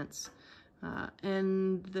foliage plants,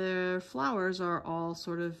 and their flowers are all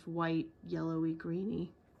sort of white, yellowy,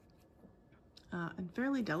 greeny. And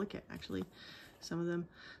fairly delicate, actually, some of them.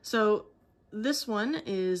 So this one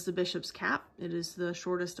is the Bishop's Cap. It is the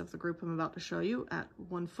shortest of the group I'm about to show you at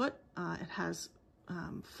 1 foot. It has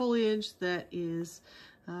foliage that is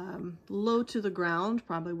low to the ground,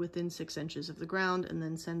 probably within 6 inches of the ground, and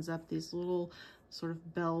then sends up these little sort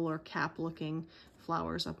of bell or cap looking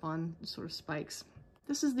flowers up on sort of spikes.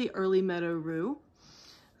 This is the early meadow rue.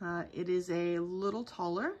 It is a little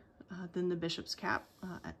taller than the Bishop's Cap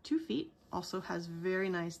at 2 feet. Also has very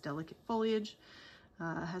nice delicate foliage,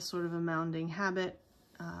 has sort of a mounding habit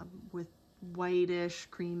with whitish,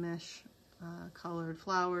 creamish colored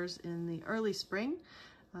flowers in the early spring.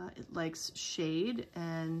 It likes shade,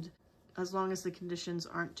 and as long as the conditions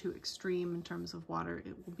aren't too extreme in terms of water,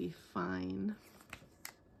 it will be fine.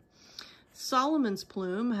 Solomon's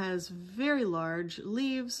Plume has very large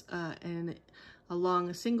leaves and along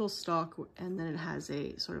a single stalk, and then it has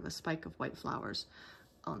a sort of a spike of white flowers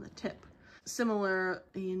on the tip. Similar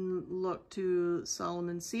in look to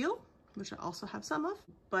Solomon's Seal, which I also have some of,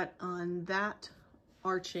 but on that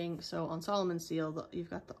arching, so on Solomon's Seal, you've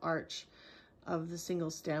got the arch of the single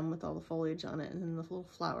stem with all the foliage on it, and then the little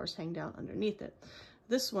flowers hang down underneath it.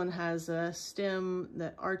 This one has a stem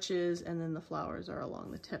that arches, and then the flowers are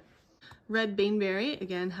along the tip. Red Baneberry,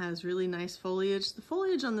 again, has really nice foliage. The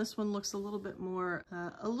foliage on this one looks a little bit more,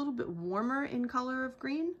 a little bit warmer in color of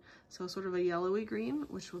green, so sort of a yellowy green,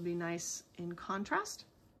 which would be nice in contrast.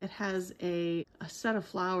 It has a set of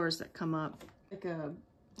flowers that come up like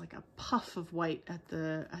a puff of white at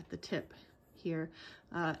the tip here,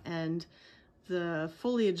 and the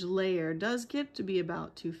foliage layer does get to be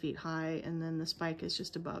about 2 feet high, and then the spike is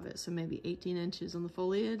just above it, so maybe 18 inches on the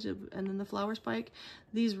foliage, and then the flower spike.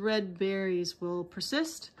 These red berries will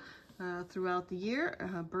persist throughout the year.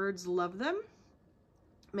 Birds love them.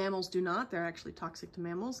 Mammals do not. They're actually toxic to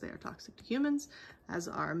mammals. They are toxic to humans, as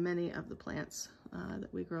are many of the plants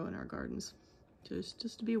that we grow in our gardens.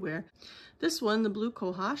 Just to be aware. This one, the blue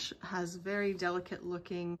cohosh, has very delicate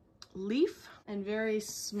looking leaf and very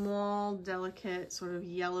small, delicate, sort of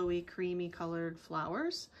yellowy, creamy colored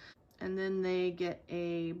flowers. And then they get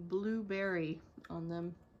a blue berry on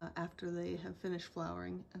them after they have finished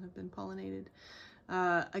flowering and have been pollinated.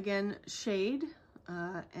 Again, shade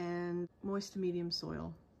and moist to medium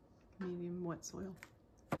soil, medium wet soil.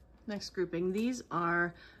 Next grouping, these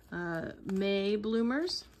are May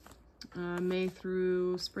bloomers, May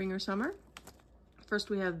through spring or summer. First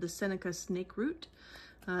we have the Seneca snakeroot.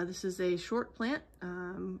 This is a short plant,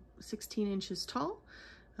 16 inches tall.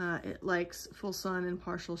 It likes full sun and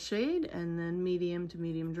partial shade, and then medium to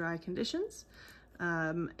medium dry conditions.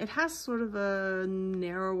 It has sort of a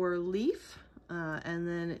narrower leaf, and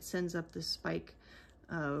then it sends up this spike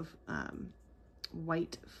of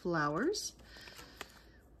white flowers.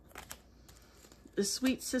 The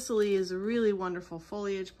sweet Sicily is a really wonderful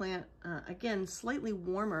foliage plant. Again, slightly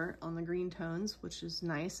warmer on the green tones, which is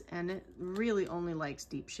nice, and it really only likes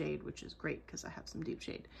deep shade, which is great because I have some deep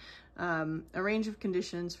shade. A range of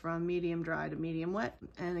conditions from medium dry to medium wet,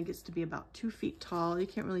 and it gets to be about 2 feet tall. You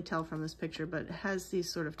can't really tell from this picture, but it has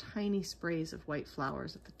these sort of tiny sprays of white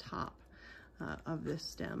flowers at the top of this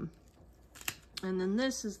stem. And then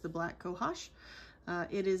this is the black cohosh.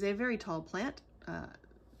 It is a very tall plant,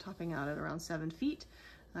 topping out at around 7 feet.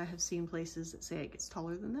 I have seen places that say it gets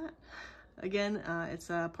taller than that. Again, it's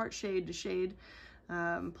a part shade to shade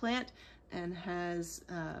plant, and has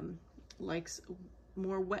likes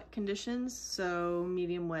more wet conditions, so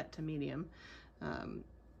medium wet to medium.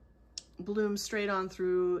 Blooms straight on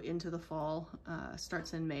through into the fall.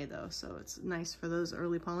 Starts in May though, so it's nice for those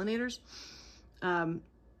early pollinators.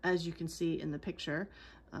 As you can see in the picture,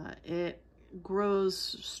 it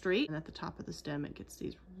grows straight, and at the top of the stem it gets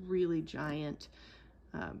these really giant,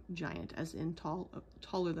 giant as in tall,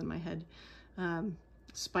 taller than my head,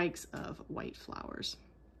 spikes of white flowers.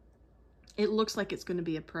 It looks like it's going to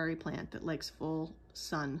be a prairie plant that likes full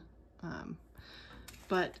sun,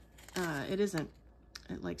 but it isn't.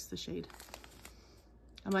 It likes the shade.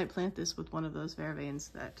 I might plant this with one of those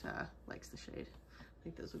vervains that likes the shade. I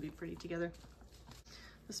think those would be pretty together.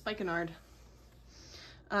 The spikenard.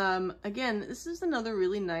 Again, this is another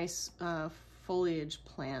really nice foliage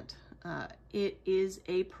plant. It is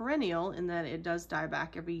a perennial in that it does die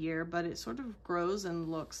back every year, but it sort of grows and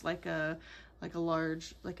looks like a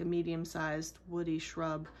medium-sized woody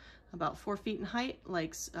shrub, about 4 feet in height,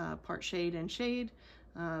 likes part shade and shade,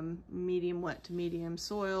 medium wet to medium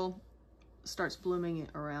soil, starts blooming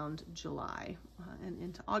around July and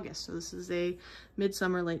into August. So this is a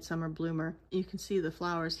midsummer, late summer bloomer. You can see the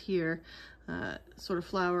flowers here, sort of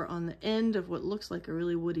flower on the end of what looks like a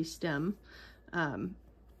really woody stem.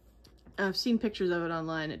 I've seen pictures of it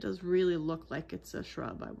online. It does really look like it's a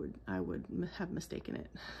shrub. I would have mistaken it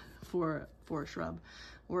for a shrub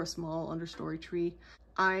or a small understory tree.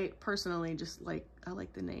 I personally just like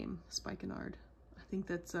the name spikenard. I think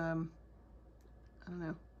that's I don't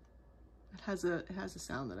know. It has a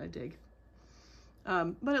sound that I dig.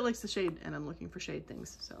 But it likes the shade, and I'm looking for shade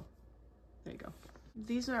things, so there you go.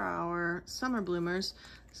 These are our summer bloomers.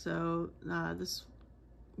 So this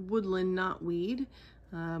woodland knotweed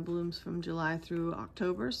blooms from July through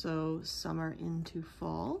October, so summer into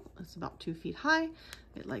fall. It's about 2 feet high.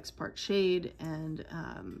 It likes part shade, and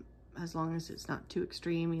as long as it's not too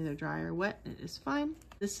extreme, either dry or wet, it is fine.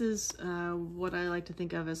 This is what I like to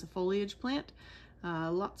think of as a foliage plant.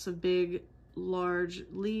 Lots of big, large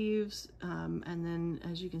leaves, and then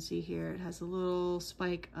as you can see here, it has a little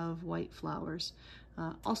spike of white flowers,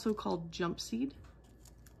 also called jump seed.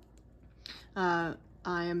 I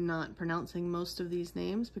am not pronouncing most of these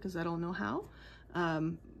names because I don't know how,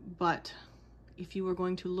 but if you were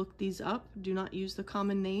going to look these up, do not use the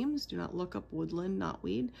common names. Do not look up woodland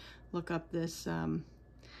knotweed. Look up this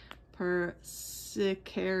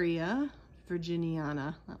Persicaria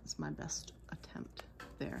virginiana. That was my best attempt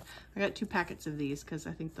there. I got 2 packets of these because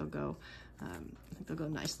I think they'll go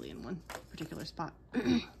nicely in one particular spot.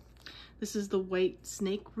 This is the white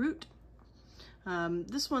snake root.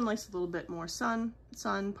 This one likes a little bit more sun,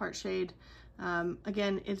 part shade.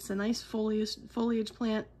 Again, it's a nice foliage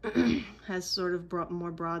plant. Has sort of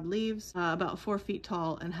more broad leaves, about 4 feet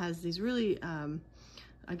tall, and has these really,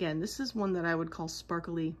 again, this is one that I would call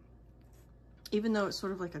sparkly. Even though it's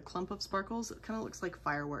sort of like a clump of sparkles, it kind of looks like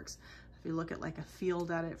fireworks. If you look at like a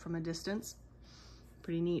field at it from a distance,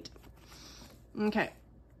 pretty neat. Okay,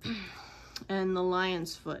 And the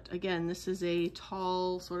lion's foot. Again, this is a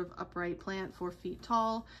tall, sort of upright plant, 4 feet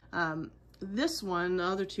tall. This one, the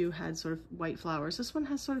other two had sort of white flowers. This one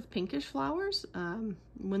has sort of pinkish flowers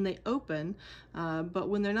when they open, but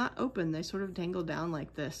when they're not open, they sort of dangle down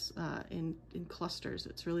like this in clusters.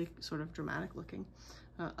 It's really sort of dramatic looking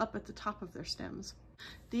up at the top of their stems.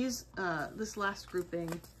 These, this last grouping,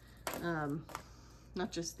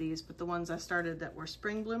 not just these, but the ones I started that were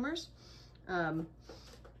spring bloomers,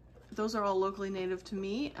 those are all locally native to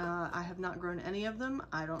me. I have not grown any of them.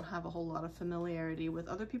 I don't have a whole lot of familiarity with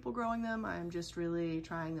other people growing them. I'm just really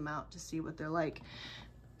trying them out to see what they're like.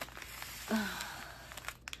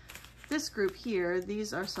 This group here,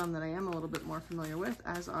 these are some that I am a little bit more familiar with,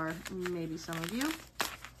 as are maybe some of you.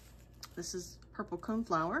 This is purple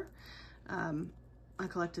coneflower. I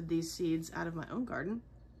collected these seeds out of my own garden.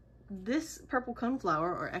 This purple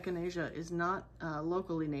coneflower, or echinacea, is not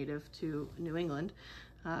locally native to New England.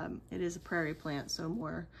 It is a prairie plant, so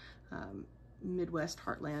more Midwest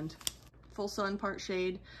heartland. Full sun, part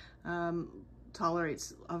shade,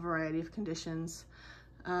 tolerates a variety of conditions.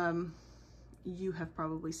 You have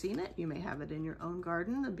probably seen it. You may have it in your own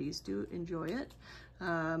garden. The bees do enjoy it.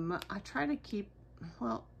 I try to keep,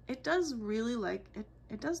 well, it does really like,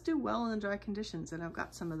 it does do well in the dry conditions, and I've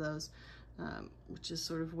got some of those, which is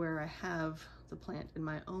sort of where I have the plant in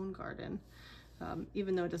my own garden.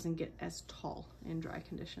 Even though it doesn't get as tall in dry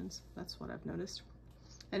conditions. That's what I've noticed.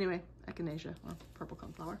 Anyway, echinacea, or purple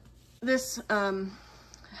coneflower. This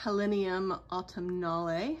Helenium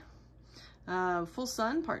autumnale, full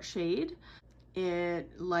sun, part shade. It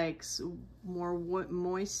likes more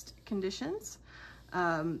moist conditions.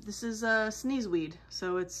 This is a sneezeweed,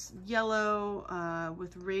 so it's yellow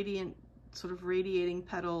with radiant, sort of radiating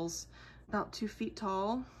petals, about 2 feet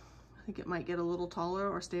tall. I think it might get a little taller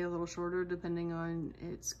or stay a little shorter depending on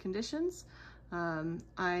its conditions.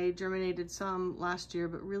 I germinated some last year,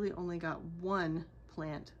 but really only got one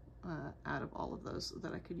plant out of all of those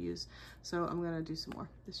that I could use. So I'm gonna do some more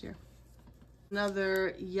this year.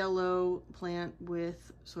 Another yellow plant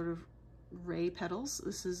with sort of ray petals.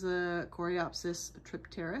 This is a Coreopsis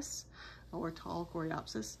tripteris, or tall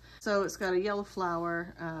Coreopsis. So it's got a yellow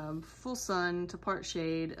flower, full sun to part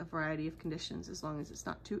shade, a variety of conditions, as long as it's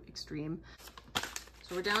not too extreme.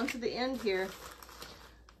 So we're down to the end here.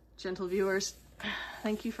 Gentle viewers,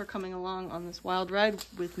 thank you for coming along on this wild ride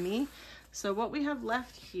with me. So what we have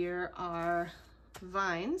left here are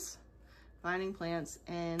vines, vining plants,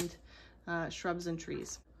 and shrubs and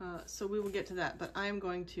trees. So we will get to that, but I'm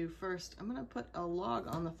going to first, I'm gonna put a log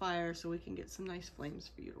on the fire so we can get some nice flames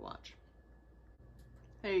for you to watch.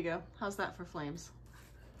 There you go. How's that for flames?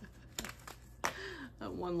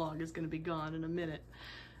 One log is going to be gone in a minute.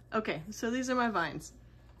 Okay, so these are my vines.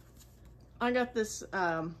 I got this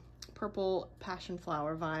purple passion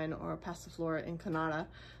flower vine, or Passiflora incarnata.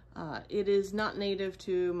 It is not native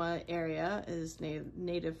to my area. It is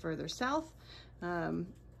native further south,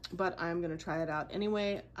 but I'm going to try it out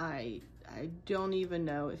anyway. I don't even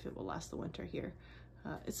know if it will last the winter here.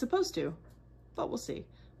 It's supposed to, but we'll see.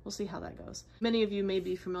 We'll see how that goes. Many of you may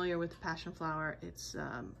be familiar with the passion flower. It's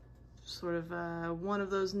sort of one of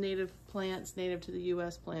those native plants, native to the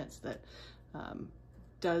US plants that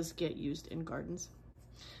does get used in gardens.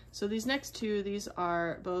 So these next two, these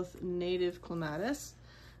are both native clematis.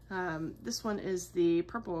 This one is the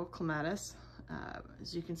purple clematis.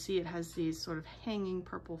 As you can see, it has these sort of hanging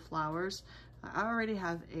purple flowers. I already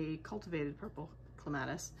have a cultivated purple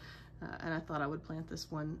clematis, and I thought I would plant this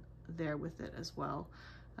one there with it as well.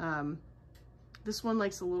 This one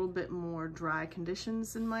likes a little bit more dry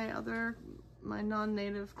conditions than my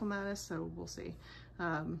non-native clematis, so we'll see.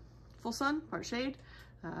 Full sun, part shade,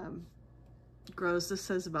 grows, this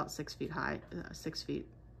says about 6 feet high, 6 feet,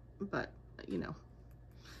 but you know,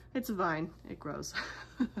 it's a vine, it grows.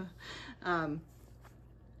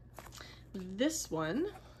 This one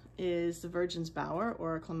is the Virgin's Bower,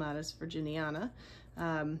 or Clematis virginiana.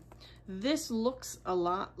 This looks a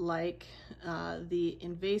lot like the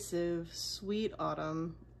invasive sweet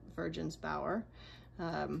autumn Virgin's Bower.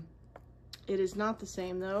 It is not the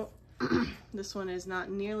same though. This one is not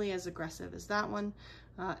nearly as aggressive as that one,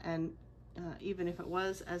 and even if it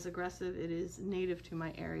was as aggressive, it is native to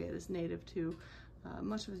my area. It is native to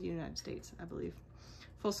much of the United States, I believe.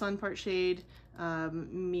 Full sun, part shade,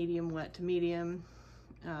 medium wet to medium,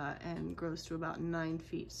 and grows to about 9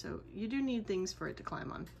 feet. So you do need things for it to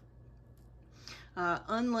climb on.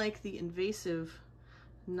 Unlike the invasive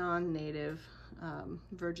non-native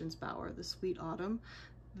Virgin's Bower, the sweet autumn,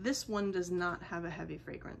 this one does not have a heavy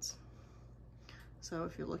fragrance. So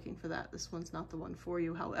if you're looking for that, this one's not the one for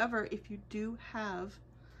you. However, if you do have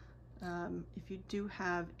If you do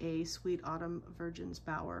have a Sweet Autumn Virgin's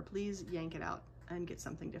Bower, please yank it out and get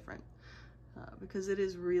something different, because it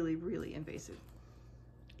is really, really invasive.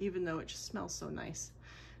 Even though it just smells so nice,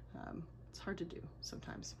 it's hard to do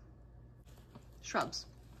sometimes. Shrubs.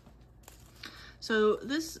 So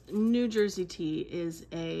this New Jersey tea is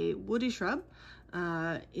a woody shrub.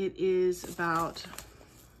 It is about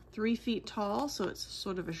 3 feet tall, so it's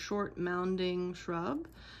sort of a short mounding shrub.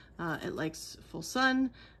 It likes full sun.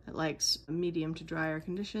 It likes medium to drier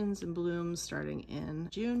conditions and blooms starting in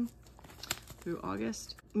June through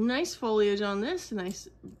August. Nice foliage on this, nice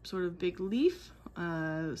sort of big leaf,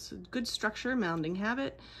 so good structure, mounding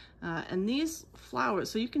habit. And these flowers,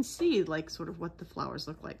 so you can see like sort of what the flowers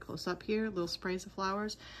look like close up here, little sprays of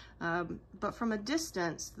flowers. But from a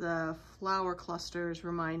distance, the flower clusters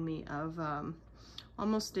remind me of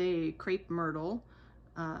almost a crepe myrtle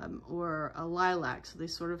or a lilac. So they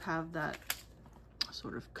sort of have that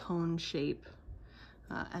sort of cone shape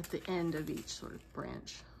at the end of each sort of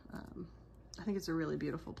branch. I think it's a really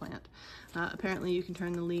beautiful plant. Apparently you can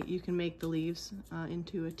turn you can make the leaves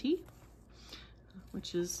into a tea,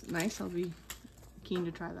 which is nice. I'll be keen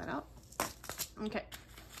to try that out. Okay,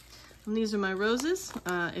 and these are my roses.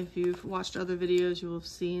 If you've watched other videos, you'll have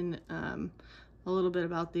seen a little bit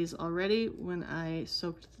about these already when I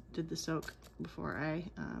did the soak before I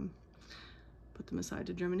put them aside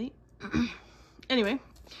to germinate. Anyway,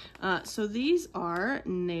 so these are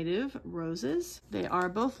native roses. They are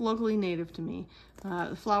both locally native to me.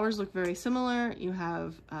 The flowers look very similar. You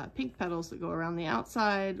have pink petals that go around the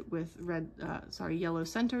outside with yellow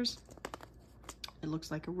centers. It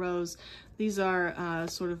looks like a rose. These are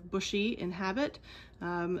sort of bushy in habit.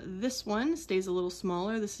 This one stays a little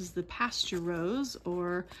smaller. This is the pasture rose,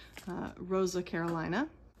 or Rosa Carolina.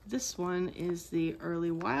 This one is the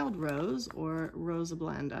early wild rose, or Rosa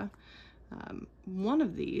blanda. One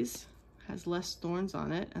of these has less thorns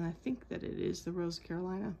on it, and I think that it is the Rosa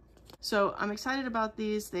Carolina. So I'm excited about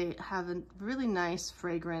these. They have a really nice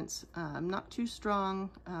fragrance, not too strong,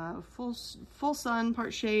 full sun,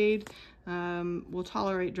 part shade, will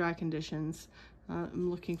tolerate dry conditions. I'm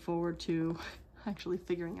looking forward to actually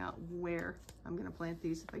figuring out where I'm gonna plant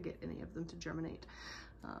these if I get any of them to germinate.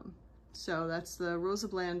 So that's the Rosa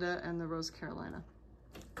blanda and the Rosa Carolina.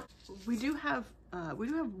 We do have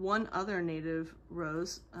one other native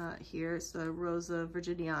rose here. It's the Rosa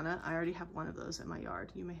virginiana. I already have one of those in my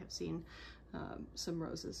yard. You may have seen some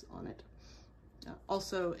roses on it.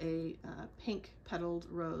 Also a pink petaled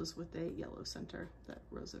rose with a yellow center, that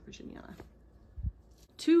Rosa virginiana.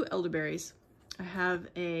 2 elderberries. I have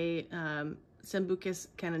a Sambucus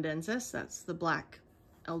canadensis, that's the black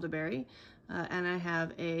elderberry. And I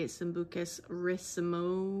have a Sambucus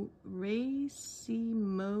racemosa,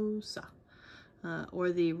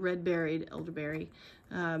 or the red-berried elderberry.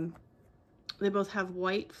 They both have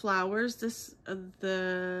white flowers.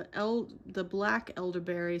 The black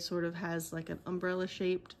elderberry sort of has like an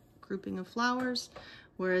umbrella-shaped grouping of flowers,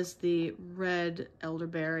 whereas the red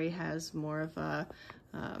elderberry has more of a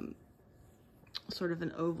sort of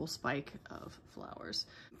an oval spike of flowers.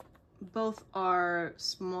 Both are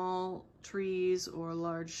small trees or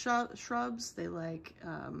large shrubs. They like,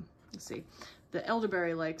 let's see, the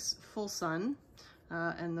elderberry likes full sun,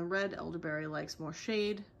 and the red elderberry likes more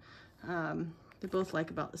shade. They both like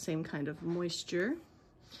about the same kind of moisture.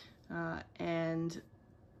 And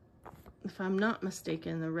if I'm not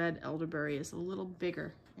mistaken, the red elderberry is a little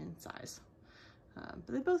bigger in size. But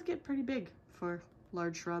they both get pretty big for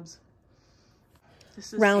large shrubs.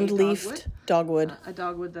 This is round-leafed dogwood. A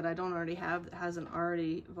dogwood that I don't already have, that hasn't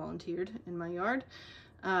already volunteered in my yard.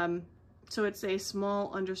 So it's a small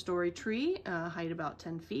understory tree, height about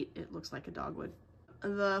 10 feet. It looks like a dogwood.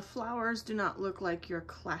 The flowers do not look like your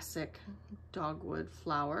classic dogwood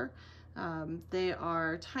flower. They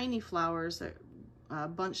are tiny flowers that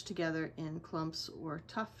bunch together in clumps or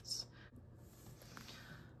tufts.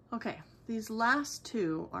 Okay, these last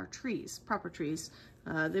 2 are trees, proper trees.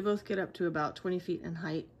 They both get up to about 20 feet in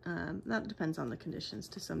height. That depends on the conditions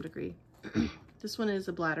to some degree. This one is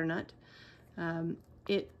a bladdernut.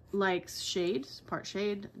 It likes shade, part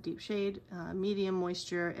shade, deep shade, medium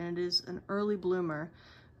moisture, and it is an early bloomer.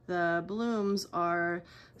 The blooms are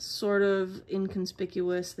sort of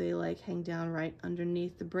inconspicuous. They like hang down right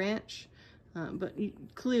underneath the branch. But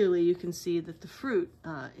clearly you can see that the fruit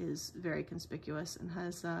is very conspicuous and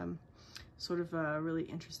has sort of a really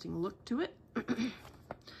interesting look to it.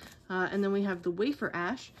 And then we have the wafer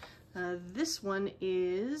ash. This one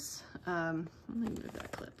is, let me move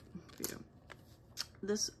that clip for you.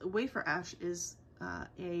 This wafer ash is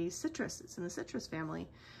a citrus. It's in the citrus family.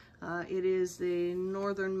 It is the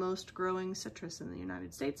northernmost growing citrus in the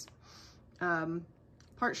United States.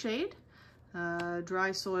 Part shade,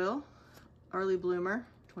 dry soil, early bloomer,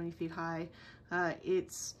 20 feet high.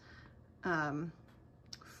 Its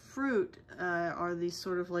fruit are these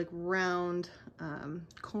sort of like round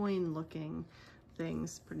coin looking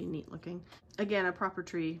things, pretty neat looking. Again, a proper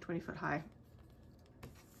tree, 20 foot high.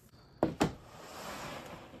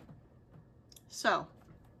 So,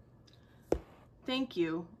 thank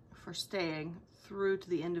you for staying through to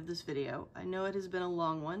the end of this video. I know it has been a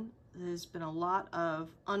long one. There's been a lot of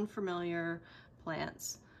unfamiliar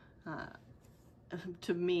plants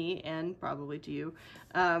to me and probably to you.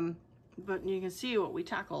 But you can see what we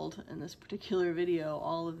tackled in this particular video,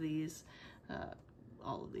 all of these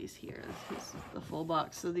here. This is the full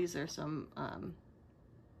box. So these are some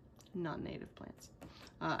non-native plants.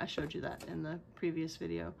 I showed you that in the previous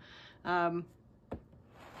video.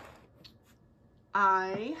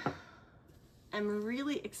 I am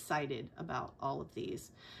really excited about all of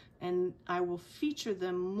these, and I will feature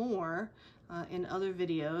them more in other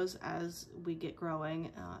videos as we get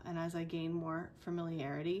growing and as I gain more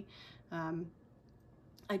familiarity.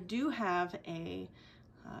 I do have a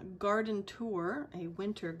garden tour, a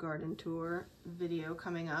winter garden tour video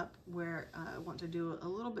coming up where I want to do a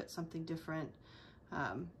little bit something different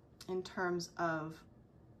in terms of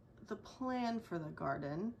the plan for the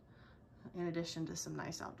garden, in addition to some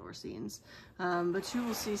nice outdoor scenes. But you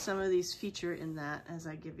will see some of these feature in that as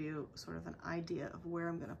I give you sort of an idea of where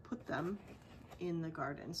I'm going to put them in the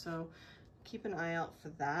garden. So keep an eye out for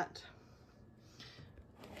that.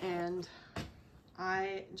 And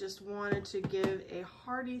I just wanted to give a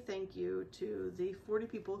hearty thank you to the 40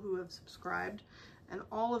 people who have subscribed and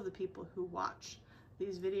all of the people who watch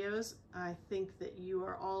these videos. I think that you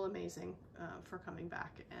are all amazing for coming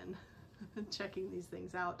back and checking these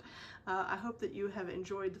things out. I hope that you have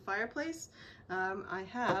enjoyed the fireplace. I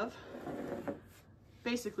have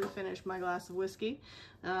basically finished my glass of whiskey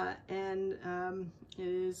and it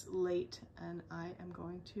is late and I am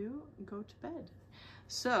going to go to bed.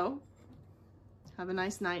 So have a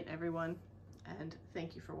nice night, everyone, and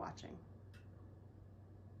thank you for watching.